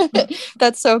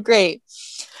 That's so great.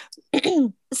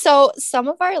 So some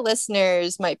of our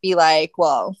listeners might be like,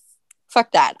 well,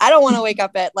 fuck that. I don't want to wake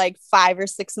up at like 5 or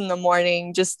 6 in the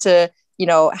morning just to, you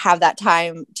know, have that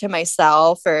time to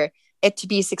myself or it to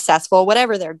be successful,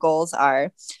 whatever their goals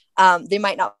are. They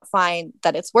might not find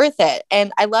that it's worth it.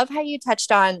 And I love how you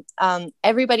touched on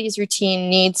everybody's routine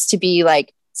needs to be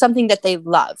like something that they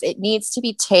love. It needs to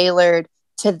be tailored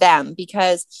to them,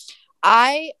 because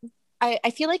I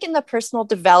feel like in the personal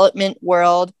development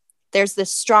world, there's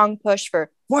this strong push for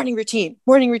morning routine,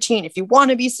 morning routine. If you want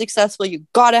to be successful, you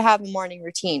got to have a morning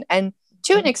routine. And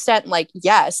to an extent, like,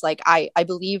 yes, like I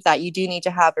believe that you do need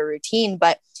to have a routine,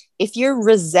 but if you're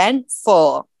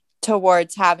resentful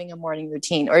towards having a morning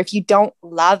routine, or if you don't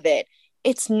love it,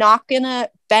 it's not going to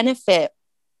benefit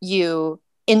you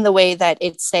in the way that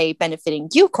it's, say, benefiting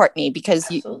you, Courtney,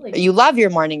 because you love your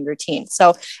morning routine.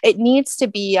 So it needs to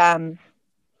be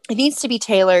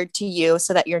tailored to you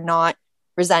so that you're not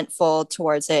resentful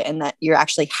towards it and that you're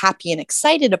actually happy and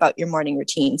excited about your morning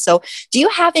routine. So do you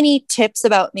have any tips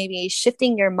about maybe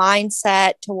shifting your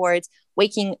mindset towards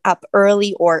waking up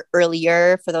early or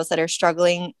earlier for those that are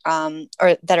struggling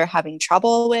or that are having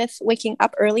trouble with waking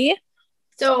up early?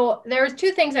 So there's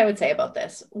two things I would say about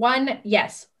this. One,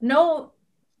 yes, no,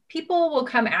 people will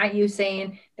come at you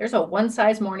saying there's a one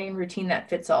size morning routine that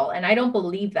fits all. And I don't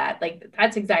believe that. Like,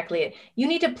 that's exactly it. You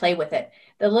need to play with it.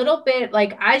 The little bit,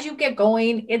 like, as you get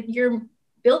going, you're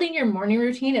building your morning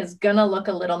routine is going to look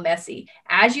a little messy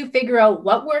as you figure out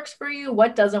what works for you,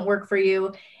 what doesn't work for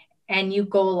you, and you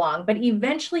go along. But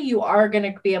eventually you are going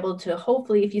to be able to,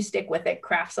 hopefully, if you stick with it,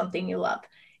 craft something you love.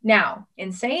 Now,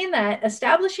 in saying that,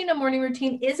 establishing a morning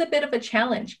routine is a bit of a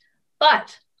challenge,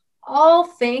 but all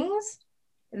things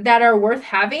that are worth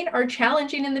having are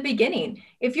challenging in the beginning.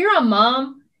 If you're a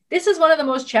mom, this is one of the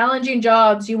most challenging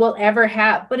jobs you will ever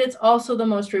have, but it's also the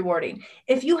most rewarding.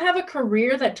 If you have a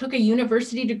career that took a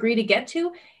university degree to get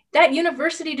to, that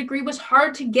university degree was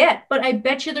hard to get, but I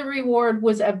bet you the reward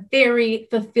was a very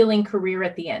fulfilling career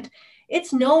at the end.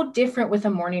 It's no different with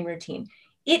a morning routine.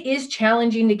 It is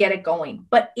challenging to get it going,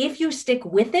 but if you stick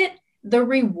with it, the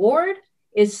reward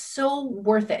is so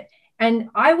worth it. And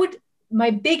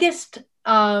my biggest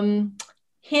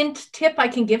tip I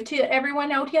can give to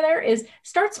everyone out here is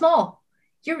start small.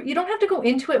 You don't have to go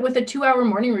into it with a 2-hour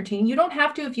morning routine. You don't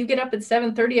have to, if you get up at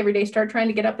 7:30 every day, start trying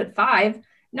to get up at 5.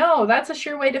 No, that's a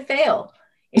sure way to fail.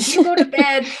 If you go to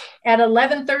bed at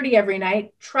 11:30 every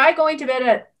night, try going to bed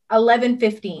at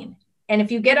 11:15. And if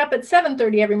you get up at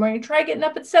 7:30 every morning, try getting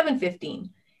up at 7:15.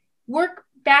 Work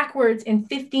backwards in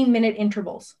 15-minute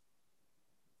intervals.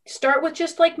 Start with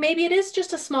just like, maybe it is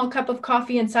just a small cup of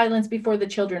coffee in silence before the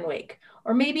children wake.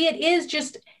 Or maybe it is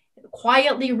just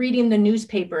quietly reading the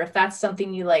newspaper, if that's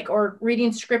something you like, or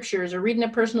reading scriptures or reading a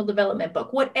personal development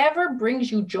book, whatever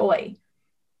brings you joy.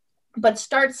 But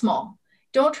start small.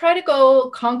 Don't try to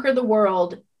go conquer the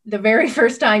world the very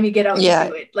first time you get out to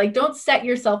do it. Like, don't set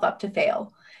yourself up to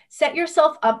fail. Set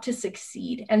yourself up to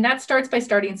succeed. And that starts by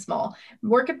starting small.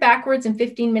 Work it backwards in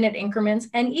 15-minute increments.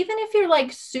 And even if you're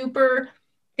like super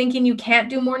thinking you can't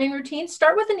do morning routine,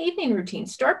 start with an evening routine.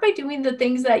 Start by doing the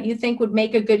things that you think would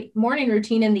make a good morning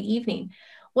routine in the evening.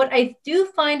 What I do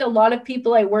find a lot of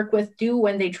people I work with do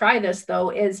when they try this, though,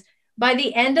 is by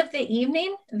the end of the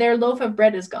evening, their loaf of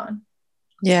bread is gone.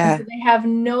 Yeah. So they have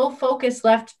no focus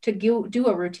left to do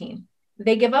a routine.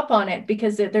 They give up on it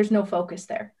because there's no focus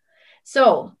there.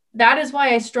 So that is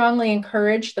why I strongly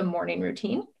encourage the morning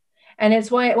routine. And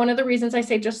it's why one of the reasons I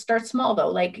say just start small,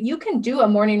 though. Like, you can do a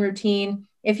morning routine.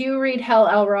 If you read Hal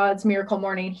Elrod's Miracle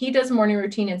Morning, he does a morning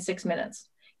routine in 6 minutes.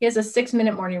 He has a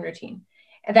 6-minute morning routine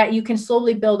that you can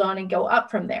slowly build on and go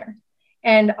up from there.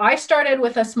 And I started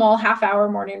with a small half-hour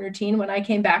morning routine when I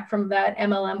came back from that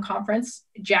MLM conference,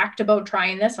 jacked about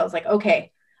trying this. I was like,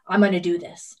 okay, I'm going to do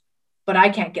this, but I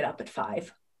can't get up at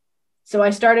 5. So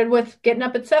I started with getting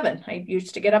up at 7. I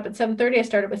used to get up at 7:30. I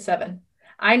started with 7.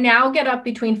 I now get up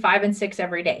between 5 and 6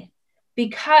 every day,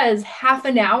 because half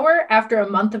an hour after a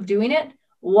month of doing it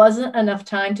wasn't enough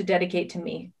time to dedicate to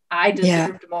me. I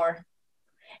deserved more.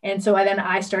 And so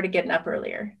I started getting up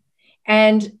earlier.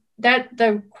 And that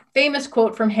the famous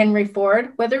quote from Henry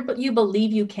Ford, whether you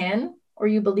believe you can or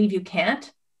you believe you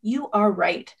can't, you are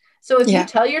right. So if you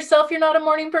tell yourself you're not a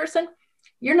morning person,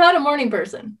 you're not a morning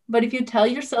person. But if you tell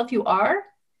yourself you are,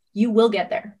 you will get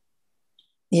there.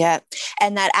 Yeah.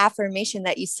 And that affirmation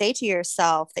that you say to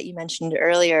yourself that you mentioned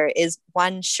earlier is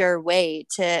one sure way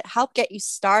to help get you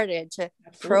started, to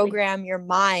program your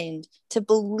mind to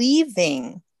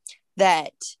believing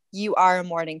that you are a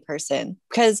morning person.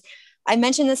 Because I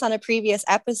mentioned this on a previous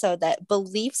episode, that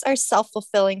beliefs are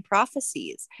self-fulfilling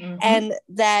prophecies, and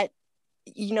that,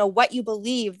 you know, what you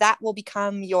believe, that will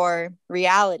become your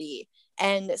reality.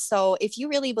 And so if you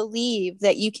really believe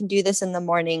that you can do this in the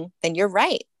morning, then you're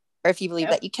right. Or if you believe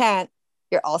that you can't,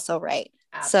 you're also right.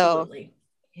 Absolutely.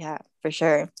 So yeah, for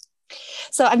sure.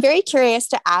 So I'm very curious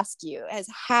to ask you, as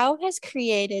how has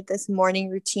created this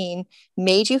morning routine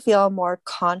made you feel more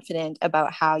confident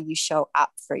about how you show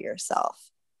up for yourself?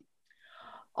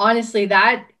 Honestly,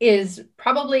 that is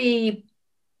probably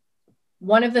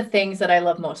one of the things that I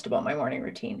love most about my morning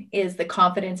routine, is the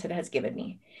confidence it has given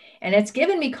me. And it's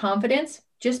given me confidence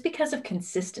just because of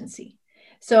consistency.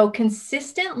 So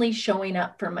consistently showing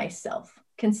up for myself,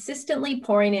 consistently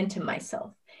pouring into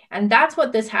myself. And that's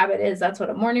what this habit is. That's what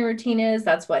a morning routine is.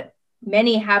 That's what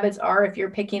many habits are if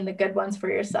you're picking the good ones for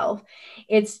yourself.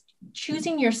 It's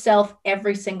choosing yourself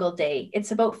every single day.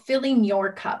 It's about filling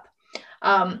your cup.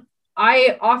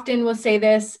 I often will say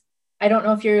this. I don't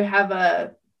know if you have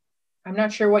I'm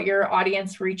not sure what your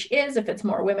audience reach is, if it's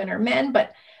more women or men,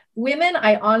 but women,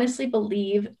 I honestly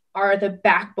believe, are the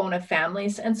backbone of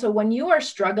families. And so when you are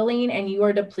struggling and you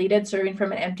are depleted, serving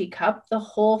from an empty cup, the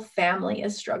whole family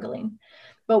is struggling.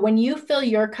 But when you fill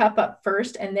your cup up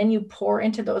first and then you pour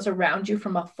into those around you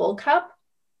from a full cup,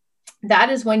 that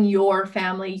is when your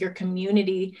family, your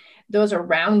community, those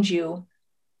around you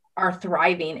are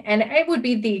thriving. And it would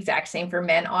be the exact same for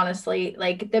men, honestly.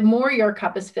 Like the more your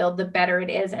cup is filled, the better it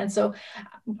is. And so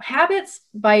habits,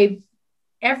 by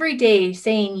every day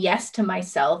saying yes to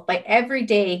myself, by every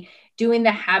day doing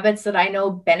the habits that I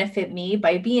know benefit me,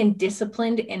 by being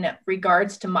disciplined in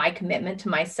regards to my commitment to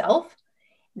myself,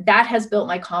 that has built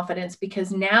my confidence,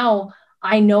 because now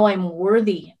I know I'm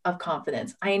worthy of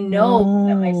confidence. I know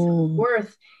that my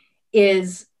self-worth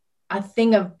is a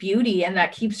thing of beauty, and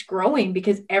that keeps growing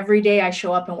because every day I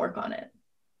show up and work on it.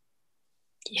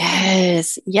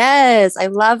 Yes. Yes. I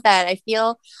love that. I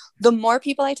feel the more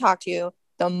people I talk to,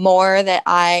 the more that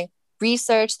I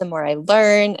research, the more I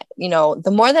learn,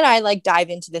 the more that I like dive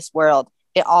into this world,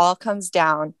 it all comes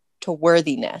down to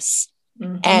worthiness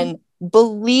and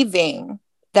believing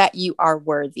that you are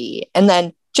worthy. And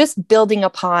then just building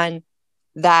upon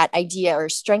that idea or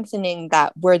strengthening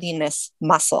that worthiness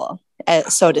muscle,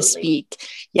 so to speak.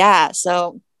 Yeah.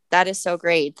 So that is so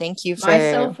great. Thank you my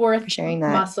for self-worth sharing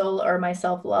that. muscle, or my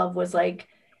self-love, was like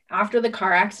after the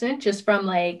car accident, just from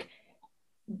like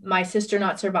my sister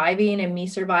not surviving and me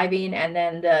surviving, and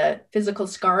then the physical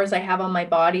scars I have on my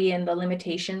body and the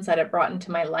limitations that it brought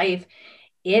into my life,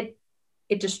 it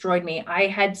destroyed me. I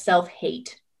had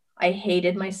self-hate. I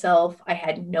hated myself. I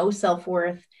had no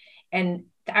self-worth. And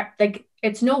that, like,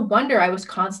 it's no wonder I was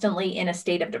constantly in a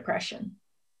state of depression.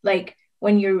 Like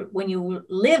when you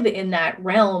live in that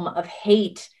realm of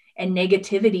hate and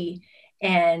negativity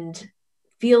and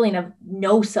feeling of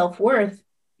no self-worth,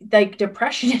 like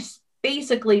depression is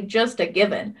basically just a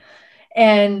given.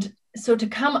 And so to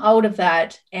come out of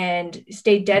that and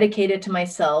stay dedicated to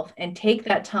myself and take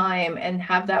that time and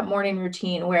have that morning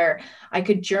routine where I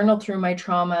could journal through my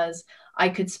traumas, I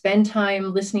could spend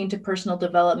time listening to personal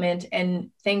development and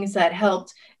things that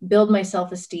helped build my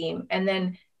self-esteem, and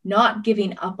then not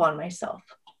giving up on myself.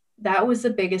 That was the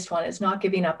biggest one, is not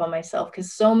giving up on myself,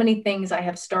 because so many things I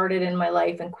have started in my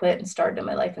life and quit, and started in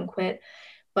my life and quit.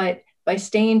 But by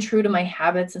staying true to my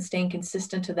habits and staying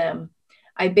consistent to them,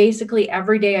 I basically,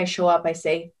 every day I show up, I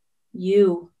say,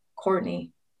 you,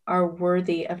 Courtney, are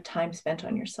worthy of time spent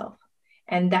on yourself.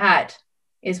 And that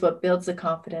is what builds the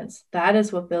confidence. That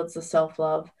is what builds the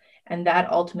self-love. And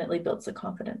that ultimately builds the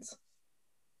confidence.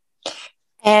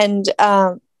 And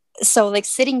so like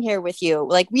sitting here with you,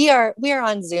 like we are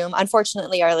on Zoom.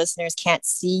 Unfortunately, our listeners can't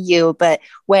see you, but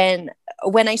when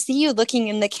I see you looking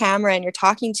in the camera and you're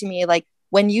talking to me, like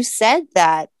when you said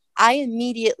that, I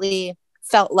immediately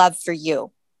felt love for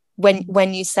you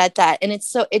when you said that. And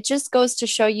it just goes to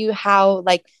show you how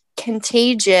like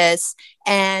contagious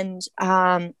and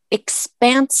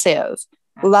expansive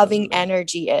loving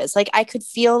energy is. Like I could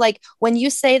feel like when you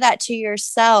say that to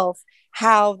yourself,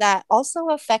 how that also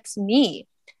affects me.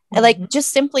 And like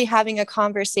just simply having a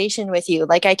conversation with you,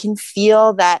 like I can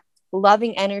feel that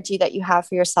loving energy that you have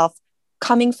for yourself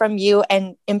coming from you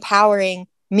and empowering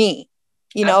me,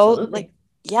 like,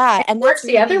 yeah. And that's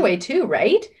really the other way too,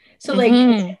 right? So like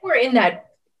if we're in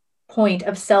that point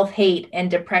of self-hate and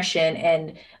depression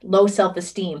and low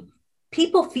self-esteem,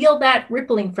 people feel that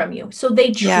rippling from you. So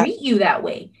they treat you that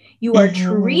way. You are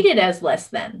treated as less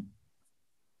than.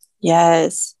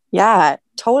 Yes. Yeah,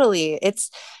 totally.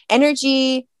 It's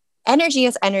energy. Energy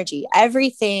is energy.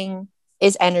 Everything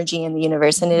is energy in the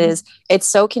universe. And it's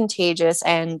so contagious.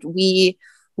 And we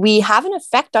have an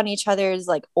effect on each other's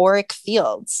like auric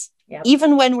fields,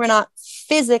 even when we're not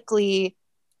physically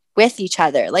with each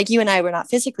other. Like you and I were not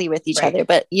physically with each other,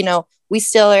 but we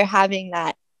still are having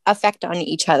that effect on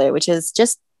each other, which is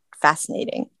just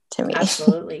fascinating to me.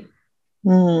 Absolutely.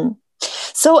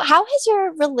 So how has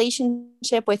your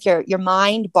relationship with your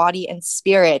mind, body, and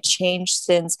spirit changed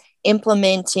since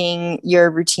implementing your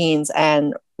routines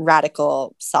and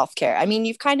radical self-care? I mean,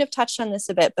 you've kind of touched on this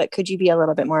a bit, but could you be a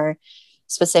little bit more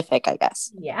specific, I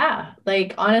guess? Yeah,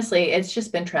 like honestly, it's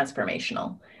just been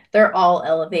transformational. They're all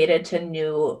elevated to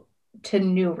new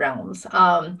realms.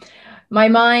 My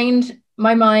mind,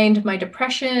 my mind, my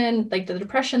depression, like the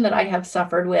depression that I have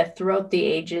suffered with throughout the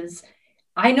ages,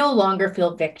 I no longer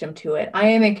feel victim to it. I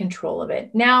am in control of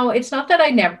it. Now, it's not that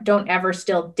I don't ever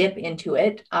still dip into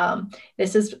it.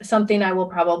 This is something I will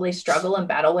probably struggle and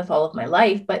battle with all of my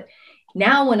life. But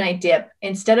now when I dip,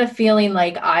 instead of feeling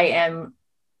like I am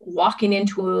walking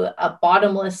into a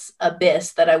bottomless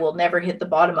abyss that I will never hit the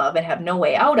bottom of and have no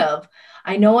way out of,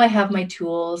 I know I have my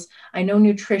tools. I know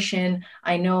nutrition.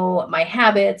 I know my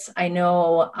habits. I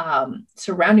know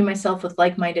surrounding myself with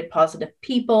like-minded, positive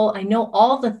people. I know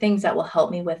all the things that will help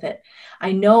me with it.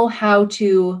 I know how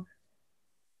to,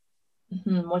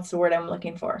 what's the word I'm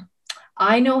looking for?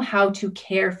 I know how to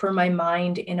care for my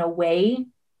mind in a way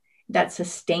that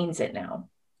sustains it now.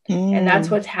 And that's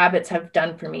what habits have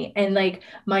done for me. And like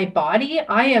my body,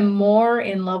 I am more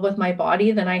in love with my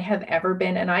body than I have ever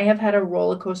been. And I have had a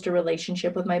roller coaster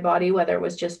relationship with my body, whether it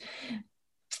was just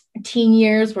teen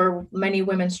years where many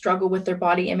women struggle with their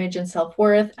body image and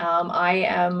self-worth.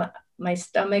 My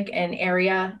stomach and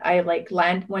area, I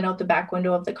went out the back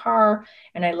window of the car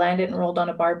and I landed and rolled on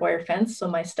a barbed wire fence. So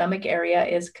my stomach area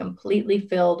is completely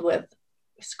filled with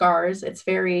scars.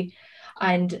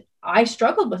 And I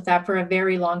struggled with that for a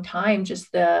very long time.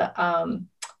 Just the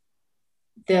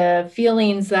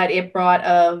feelings that it brought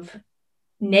of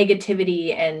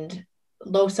negativity and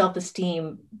low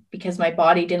self-esteem because my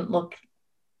body didn't look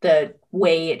the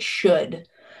way it should.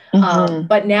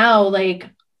 But now, like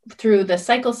through the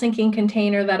cycle syncing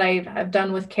container that I've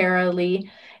done with Kara Lee,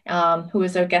 who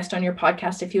was a guest on your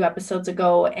podcast a few episodes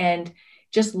ago, and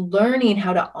just learning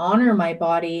how to honor my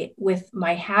body with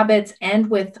my habits and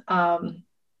with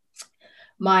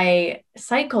my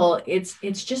cycle,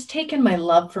 it's just taken my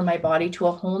love for my body to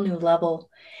a whole new level.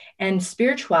 And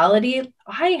spirituality,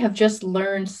 I have just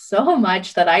learned so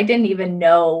much that I didn't even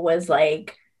know was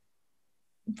like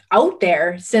out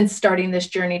there since starting this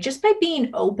journey, just by being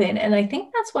open. And I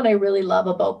think that's what I really love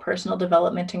about personal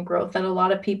development and growth, that a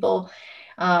lot of people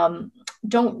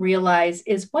don't realize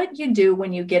is what you do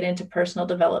when you get into personal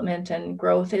development and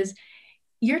growth is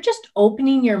you're just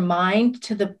opening your mind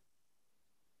to the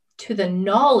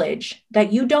knowledge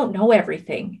that you don't know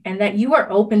everything and that you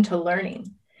are open to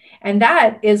learning. And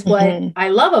that is what I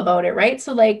love about it, right?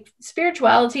 So like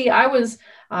spirituality, I was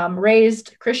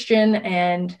raised Christian,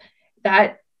 and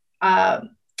that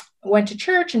went to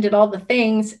church and did all the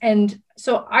things. And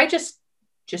so I just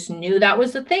knew that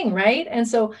was the thing, right? And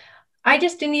so I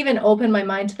just didn't even open my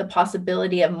mind to the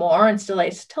possibility of more until I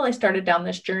started down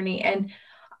this journey. And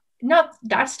not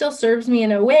that still serves me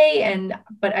in a way,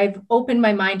 but I've opened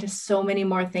my mind to so many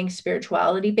more things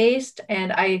spirituality based,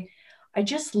 and I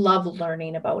just love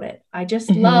learning about it. I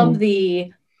just love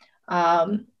the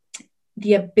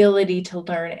ability to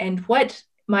learn, and what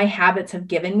my habits have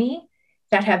given me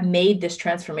that have made this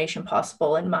transformation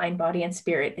possible in mind, body, and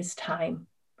spirit is time.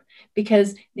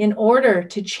 Because in order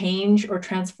to change or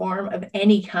transform of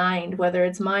any kind, whether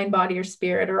it's mind, body, or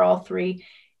spirit, or all three,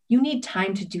 you need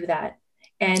time to do that.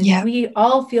 And we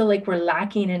all feel like we're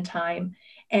lacking in time.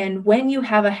 And when you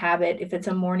have a habit, if it's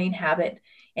a morning habit,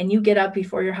 and you get up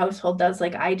before your household does,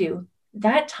 like I do,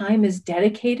 that time is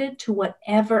dedicated to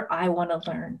whatever I want to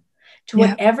learn, to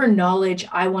whatever knowledge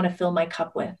I want to fill my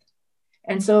cup with.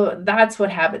 And so that's what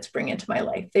habits bring into my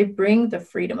life. They bring the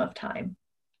freedom of time.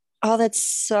 Oh, that's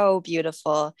so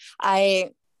beautiful.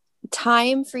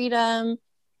 Time freedom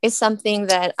is something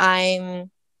that I'm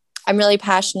really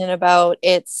passionate about.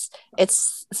 It's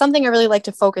something I really like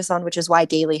to focus on, which is why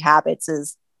daily habits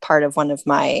is part of one of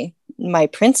my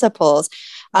principles.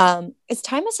 Is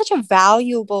time is such a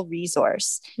valuable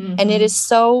resource, and it is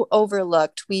so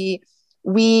overlooked.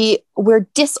 We're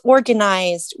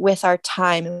disorganized with our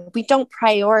time. We don't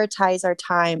prioritize our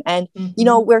time, and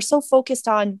we're so focused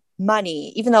on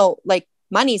money, even though like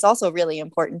money is also really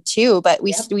important too. But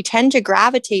we tend to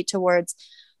gravitate towards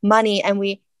money, and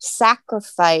we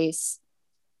sacrifice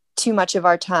too much of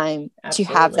our time to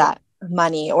have that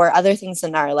money or other things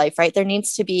in our life, right? There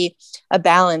needs to be a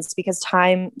balance, because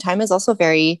time is also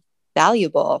very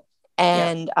valuable,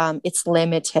 and it's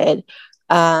limited.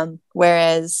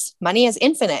 Whereas money is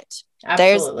infinite.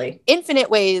 There's infinite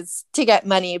ways to get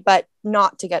money, but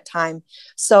not to get time.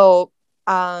 So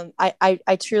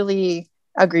I truly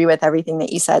agree with everything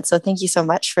that you said. So thank you so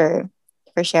much for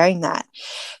sharing that.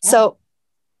 So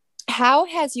how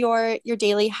has your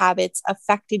daily habits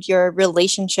affected your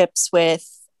relationships with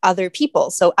other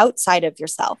people? So outside of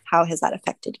yourself, how has that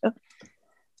affected you?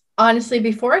 Honestly,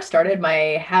 before I started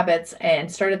my habits and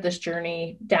started this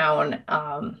journey down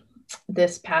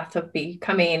this path of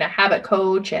becoming a habit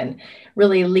coach and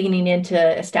really leaning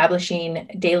into establishing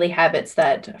daily habits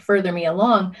that further me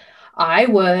along, I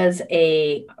was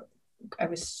a I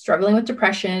was struggling with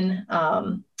depression.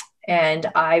 And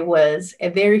I was a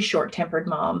very short-tempered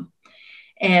mom,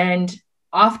 and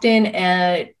often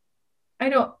a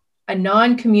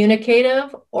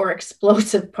non-communicative or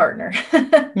explosive partner,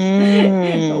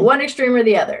 one extreme or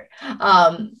the other,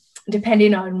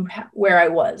 depending on where I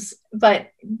was. But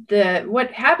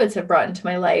what habits have brought into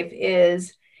my life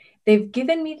is they've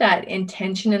given me that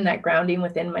intention and that grounding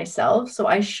within myself. So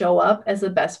I show up as the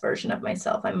best version of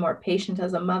myself. I'm more patient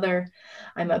as a mother.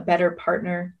 I'm a better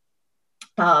partner.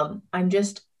 I'm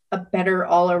just a better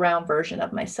all-around version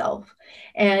of myself.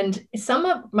 And some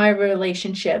of my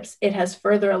relationships, it has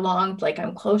further along, like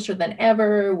I'm closer than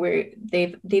ever, where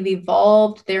they've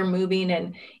evolved, they're moving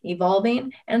and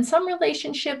evolving. And some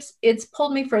relationships, it's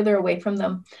pulled me further away from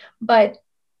them. But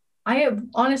I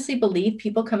honestly believe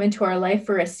people come into our life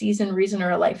for a season, reason,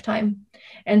 or a lifetime.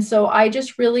 And so I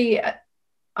just really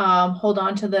hold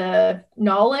on to the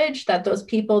knowledge that those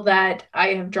people that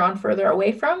I have drawn further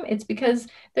away from, it's because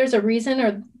there's a reason,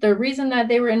 or the reason that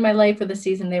they were in my life or the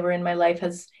season they were in my life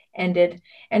has ended.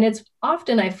 And it's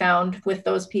often I found with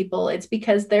those people, it's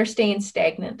because they're staying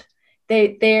stagnant.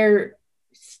 They're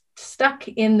stuck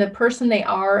in the person they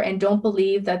are and don't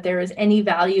believe that there is any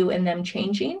value in them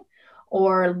changing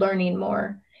or learning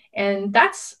more. And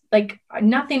that's like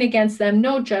nothing against them,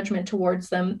 no judgment towards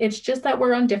them. It's just that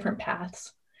we're on different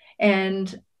paths.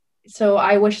 And so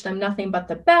I wish them nothing but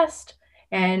the best.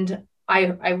 And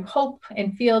I hope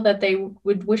and feel that they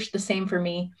would wish the same for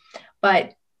me.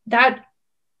 But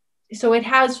so it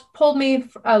has pulled me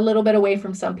a little bit away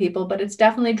from some people, but it's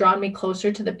definitely drawn me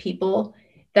closer to the people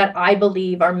that I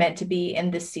believe are meant to be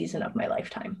in this season of my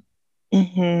lifetime.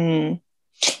 Mm-hmm.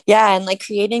 Yeah. And like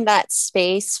creating that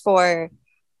space for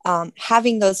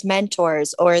having those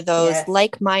mentors or those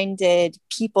like-minded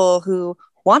people who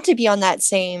want to be on that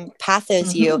same path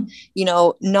as you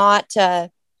know, not,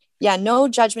 no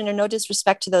judgment or no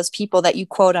disrespect to those people that you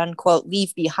quote unquote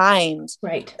leave behind.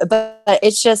 Right. But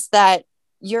it's just that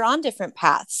you're on different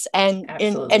paths, and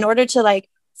in order to like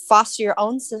foster your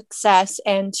own success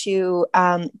and to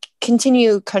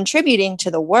continue contributing to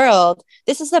the world,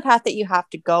 this is the path that you have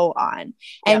to go on.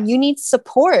 And you need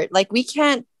support. Like we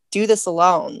can't do this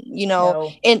alone, you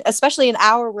know, and especially in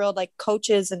our world, like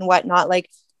coaches and whatnot, like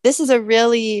this is a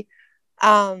really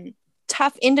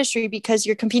tough industry because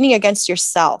you're competing against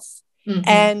yourself.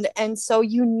 And so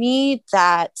you need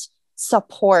that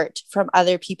support from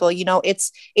other people. You know,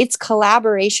 it's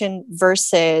collaboration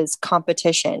versus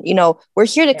competition. You know, we're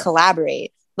here to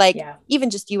collaborate. Like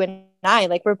even just you and I,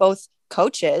 like we're both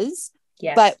coaches,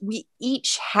 but we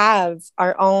each have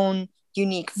our own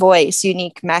unique voice,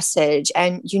 unique message,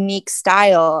 and unique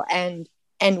style and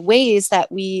ways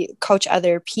that we coach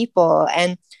other people.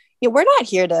 And you know, we're not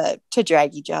here to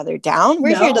drag each other down.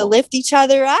 We're here to lift each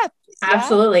other up.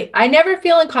 Absolutely. I never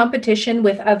feel in competition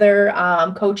with other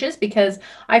coaches because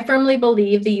I firmly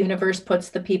believe the universe puts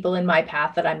the people in my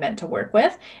path that I'm meant to work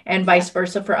with, and vice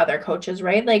versa for other coaches,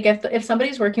 right? Like if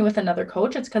somebody's working with another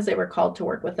coach, it's because they were called to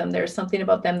work with them. There's something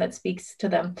about them that speaks to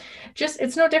them.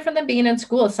 It's no different than being in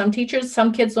school. Some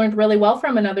kids learned really well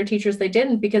from, and other teachers they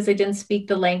didn't, because they didn't speak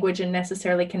the language and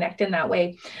necessarily connect in that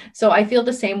way. So I feel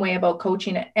the same way about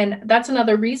coaching. And that's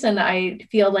another reason I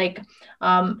feel like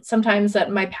sometimes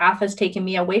that my path has taken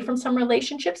me away from some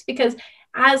relationships, because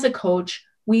as a coach,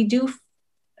 we do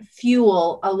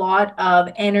fuel a lot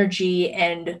of energy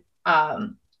and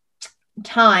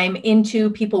time into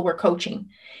people we're coaching.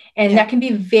 And that can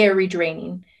be very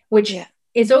draining, which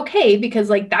is okay, because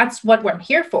like, that's what I'm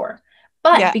here for.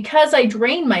 But because I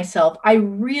drain myself, I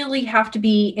really have to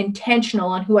be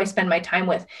intentional on who I spend my time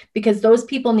with, because those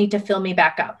people need to fill me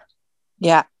back up.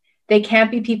 Yeah. They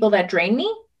can't be people that drain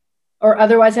me, or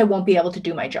otherwise I won't be able to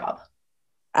do my job.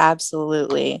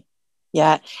 Absolutely.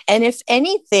 Yeah. And if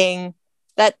anything,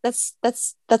 that's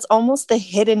almost the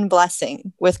hidden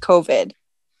blessing with COVID,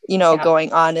 you know,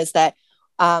 going on, is that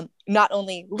not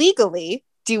only legally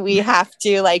do we have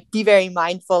to like be very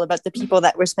mindful about the people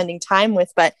that we're spending time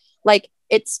with, but like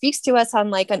it speaks to us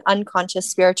on like an unconscious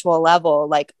spiritual level.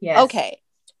 Like, okay,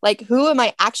 like who am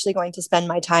I actually going to spend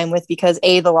my time with? Because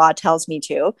A, the law tells me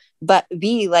to, but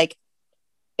B, like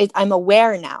I'm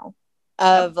aware now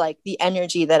of like the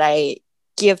energy that I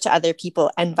give to other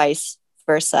people and vice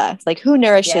versa. Like who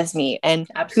nourishes me and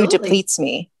who depletes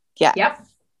me. Yeah.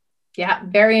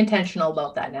 Very intentional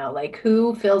about that now. Like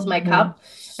who fills my cup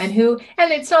and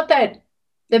it's not that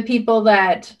the people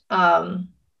that,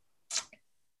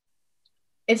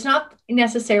 it's not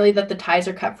necessarily that the ties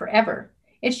are cut forever.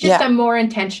 It's just, Yeah. I'm more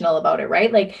intentional about it,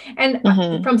 right? Like, and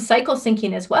Mm-hmm. from cycle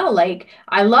syncing as well. Like,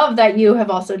 I love that you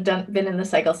have also been in the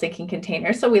cycle syncing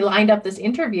container. So we lined up this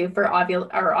interview for our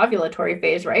ovulatory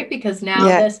phase, right? Because now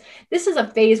Yeah. this is a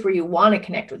phase where you want to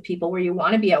connect with people, where you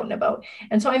want to be out and about.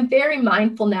 And so I'm very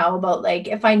mindful now about, like,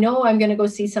 if I know I'm going to go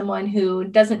see someone who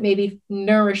doesn't maybe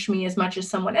nourish me as much as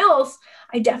someone else,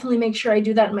 I definitely make sure I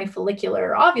do that in my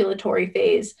follicular ovulatory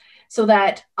phase so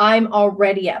that I'm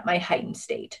already at my heightened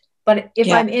state. But if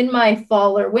Yeah. I'm in my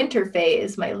fall or winter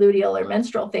phase, my luteal or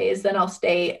menstrual phase, then I'll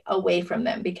stay away from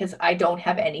them because I don't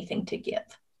have anything to give.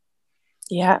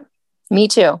 Yeah. Me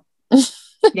too.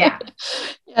 Yeah.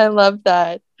 I love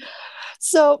that.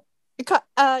 So,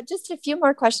 just a few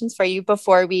more questions for you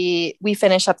before we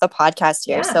finish up the podcast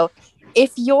here. Yeah. So,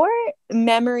 if your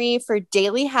memory for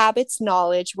daily habits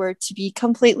knowledge were to be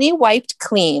completely wiped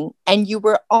clean and you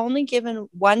were only given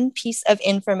one piece of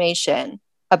information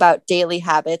about daily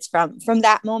habits from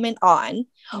that moment on,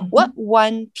 what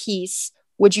one piece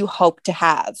would you hope to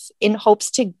have in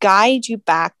hopes to guide you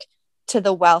back to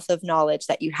the wealth of knowledge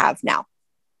that you have now?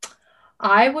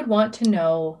 I would want to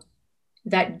know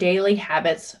that daily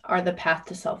habits are the path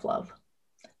to self-love.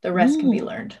 The rest can be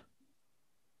learned.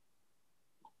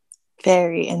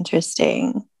 Very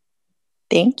interesting.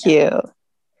 Thank you.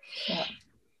 Yeah.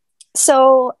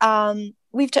 So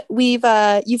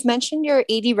you've mentioned your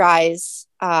 80 Rise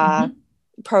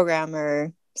program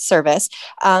or service.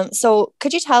 So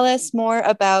could you tell us more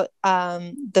about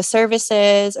the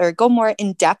services, or go more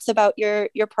in depth about your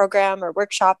program or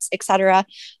workshops, etc.,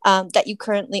 that you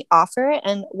currently offer,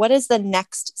 and what is the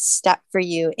next step for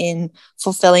you in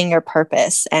fulfilling your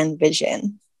purpose and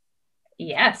vision?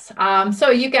 Yes.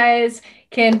 So you guys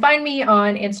can find me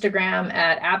on Instagram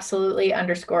at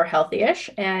absolutely_healthyish.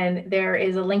 And there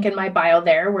is a link in my bio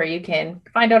there where you can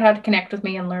find out how to connect with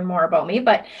me and learn more about me.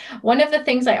 But one of the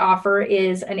things I offer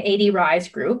is an 80 Rise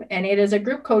group, and it is a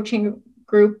group coaching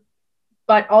group,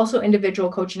 but also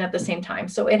individual coaching at the same time.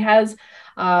 So it has,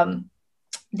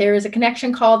 there is a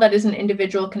connection call that is an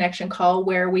individual connection call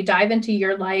where we dive into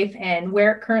your life and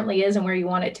where it currently is and where you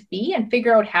want it to be, and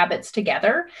figure out habits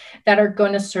together that are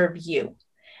going to serve you.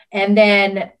 And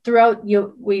then throughout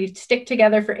we stick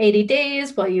together for 80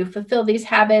 days while you fulfill these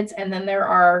habits. And then there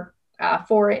are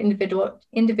 4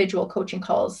 individual coaching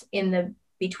calls in the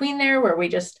between there, where we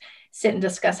just sit and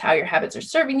discuss how your habits are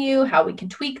serving you, how we can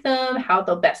tweak them, how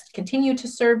they'll best continue to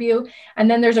serve you. And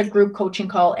then there's a group coaching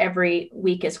call every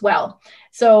week as well.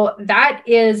 So that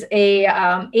is a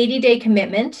 80-day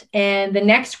commitment. And the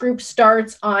next group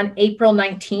starts on April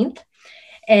 19th.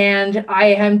 And I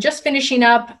am just finishing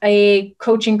up a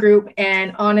coaching group.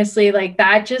 And honestly, like,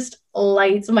 that just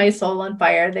lights my soul on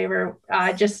fire. They were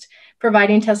just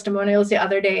providing testimonials the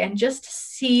other day, and just to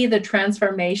see the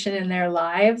transformation in their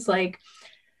lives, like,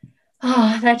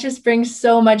 that just brings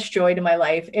so much joy to my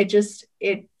life.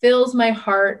 It fills my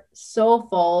heart so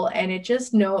full. And it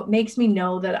just makes me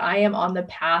know that I am on the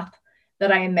path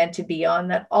that I am meant to be on,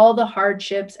 that all the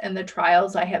hardships and the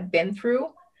trials I have been through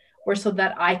were so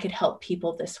that I could help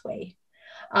people this way.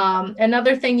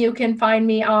 Another thing you can find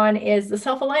me on is the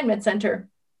Self-Alignment Center.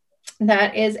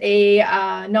 That is a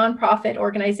nonprofit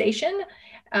organization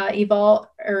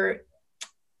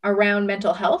around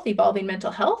mental health, evolving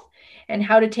mental health, and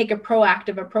how to take a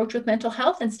proactive approach with mental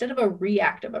health instead of a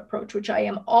reactive approach, which I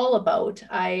am all about.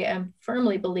 I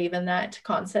firmly believe in that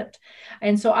concept.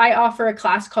 And so I offer a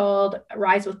class called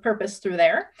Rise with Purpose through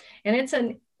there. And it's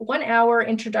a 1-hour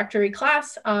introductory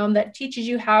class that teaches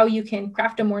you how you can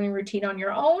craft a morning routine on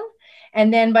your own.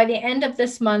 And then by the end of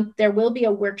this month, there will be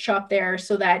a workshop there,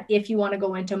 so that if you want to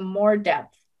go into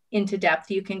depth,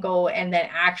 you can go and then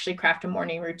actually craft a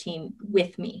morning routine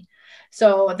with me.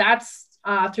 So that's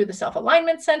through the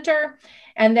Self-Alignment Center.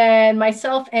 And then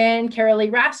myself and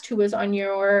Carolee Rast, who was on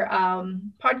your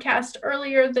podcast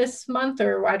earlier this month,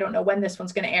 or I don't know when this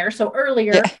one's going to air. So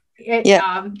earlier, her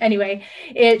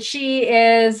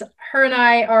and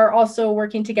I are also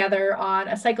working together on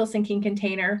a cycle syncing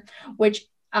container, which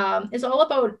is all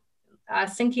about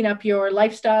syncing up your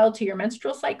lifestyle to your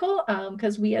menstrual cycle.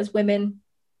 Because we as women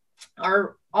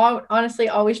are honestly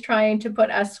always trying to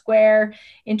put a square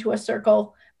into a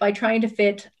circle by trying to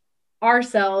fit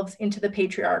ourselves into the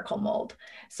patriarchal mold.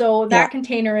 So that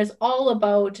container is all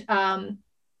about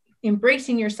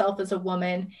embracing yourself as a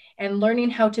woman and learning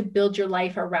how to build your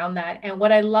life around that. And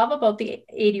what I love about the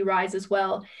 80 Rise as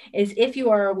well is, if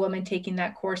you are a woman taking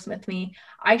that course with me,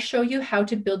 I show you how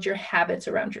to build your habits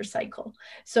around your cycle.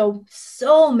 So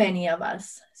many of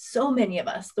us,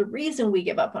 the reason we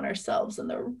give up on ourselves and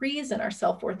the reason our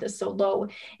self-worth is so low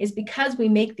is because we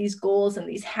make these goals and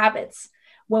these habits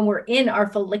when we're in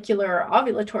our follicular or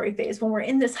ovulatory phase, when we're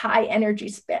in this high energy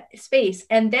space.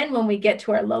 And then when we get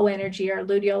to our low energy, our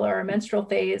luteal or our menstrual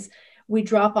phase, we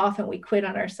drop off and we quit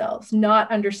on ourselves,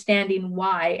 not understanding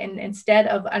why. And instead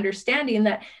of understanding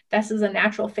that this is a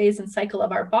natural phase and cycle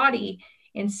of our body,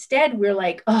 instead we're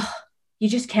like, oh, you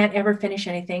just can't ever finish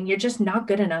anything. You're just not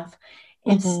good enough.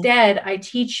 Instead, I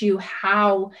teach you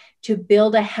how to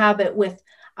build a habit with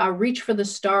a reach for the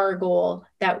star goal.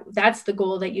 That's the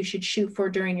goal that you should shoot for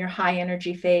during your high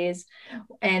energy phase.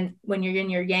 And when you're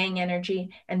in your yang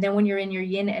energy, and then when you're in your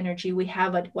yin energy, we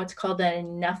have what's called an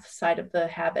enough side of the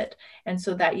habit. And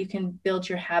so that you can build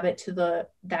your habit to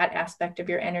that aspect of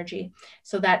your energy,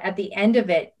 so that at the end of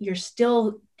it, you're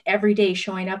still every day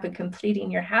showing up and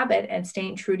completing your habit and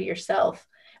staying true to yourself,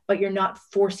 but you're not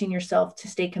forcing yourself to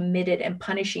stay committed and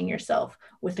punishing yourself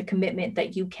with a commitment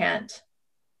that you can't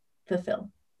fulfill.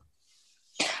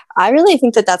 I really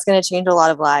think that that's going to change a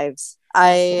lot of lives.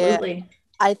 Absolutely.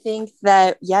 I think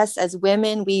that, yes, as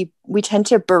women, we tend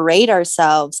to berate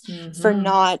ourselves for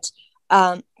not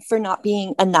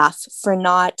being enough, for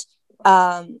not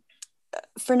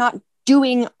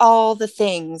doing all the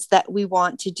things that we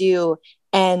want to do,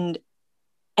 and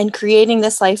creating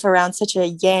this life around such a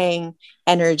yang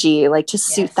energy, like to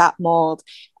suit that mold,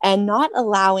 and not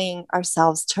allowing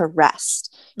ourselves to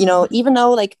rest, you know, even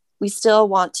though like we still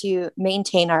want to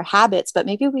maintain our habits, but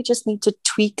maybe we just need to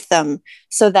tweak them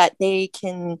so that they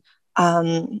can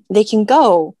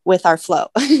go with our flow.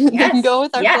 They can go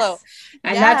with our flow.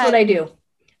 And that's what I do.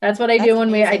 That's what I do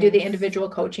when I do the individual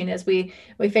coaching, is we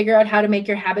figure out how to make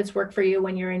your habits work for you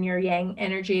when you're in your yang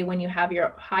energy, when you have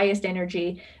your highest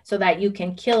energy, so that you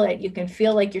can kill it. You can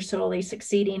feel like you're slowly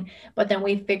succeeding, but then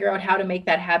we figure out how to make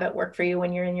that habit work for you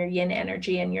when you're in your yin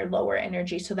energy and your lower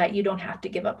energy, so that you don't have to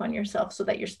give up on yourself, so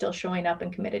that you're still showing up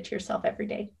and committed to yourself every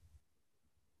day.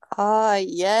 Oh,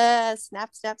 yes.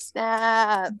 Snap, snap,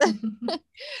 snap.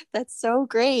 That's so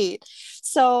great.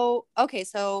 So, okay.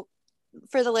 So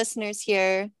for the listeners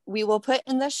here, we will put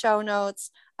in the show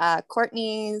notes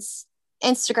Courtney's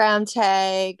Instagram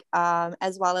tag,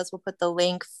 as well as we'll put the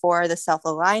link for the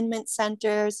Self-Alignment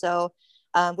Center, so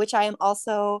which I am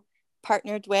also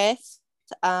partnered with,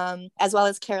 as well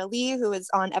as Cara Lee, who is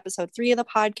on episode 3 of the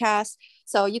podcast.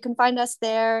 So you can find us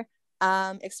there,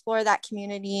 explore that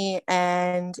community.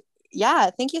 And yeah,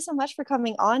 thank you so much for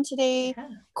coming on today,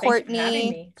 Courtney. Thanks for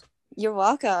having me. You're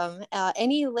welcome.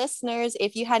 Any listeners,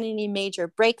 if you had any major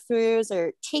breakthroughs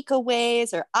or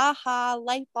takeaways or aha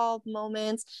light bulb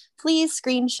moments, please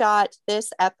screenshot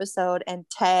this episode and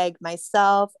tag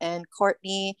myself and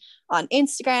Courtney on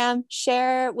Instagram.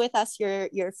 Share with us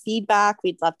your feedback.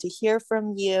 We'd love to hear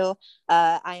from you.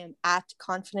 I am at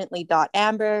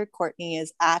confidently.amber. Courtney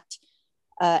is at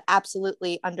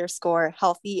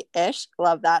absolutely_healthy-ish.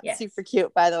 Love that. Yes. Super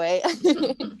cute, by the way.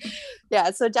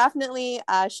 Yeah, so definitely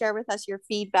share with us your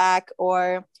feedback,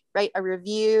 or write a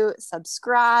review,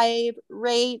 subscribe,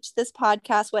 rate this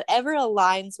podcast, whatever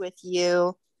aligns with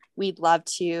you. We'd love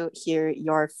to hear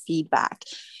your feedback.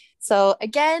 So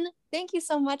again, thank you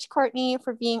so much, Courtney,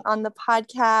 for being on the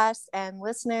podcast, and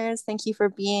listeners, thank you for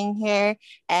being here.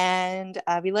 And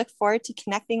we look forward to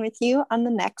connecting with you on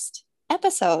the next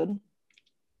episode.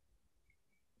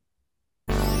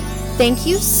 Thank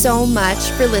you so much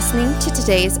for listening to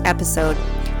today's episode.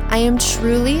 I am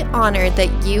truly honored that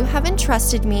you have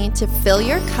entrusted me to fill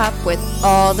your cup with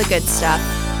all the good stuff.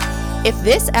 If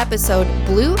this episode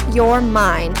blew your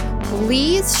mind,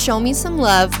 please show me some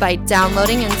love by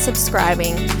downloading and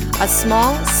subscribing. A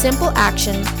small, simple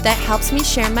action that helps me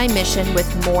share my mission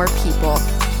with more people.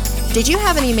 Did you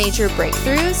have any major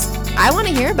breakthroughs? I want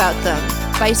to hear about them.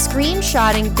 By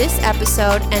screenshotting this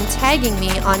episode and tagging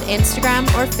me on Instagram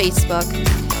or Facebook.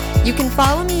 You can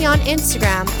follow me on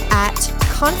Instagram at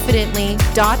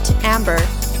confidently.amber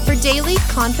for daily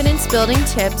confidence building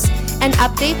tips and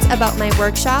updates about my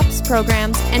workshops,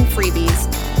 programs, and freebies.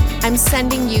 I'm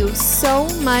sending you so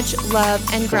much love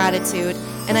and gratitude,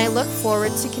 and I look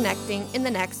forward to connecting in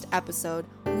the next episode.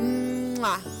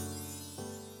 Mwah.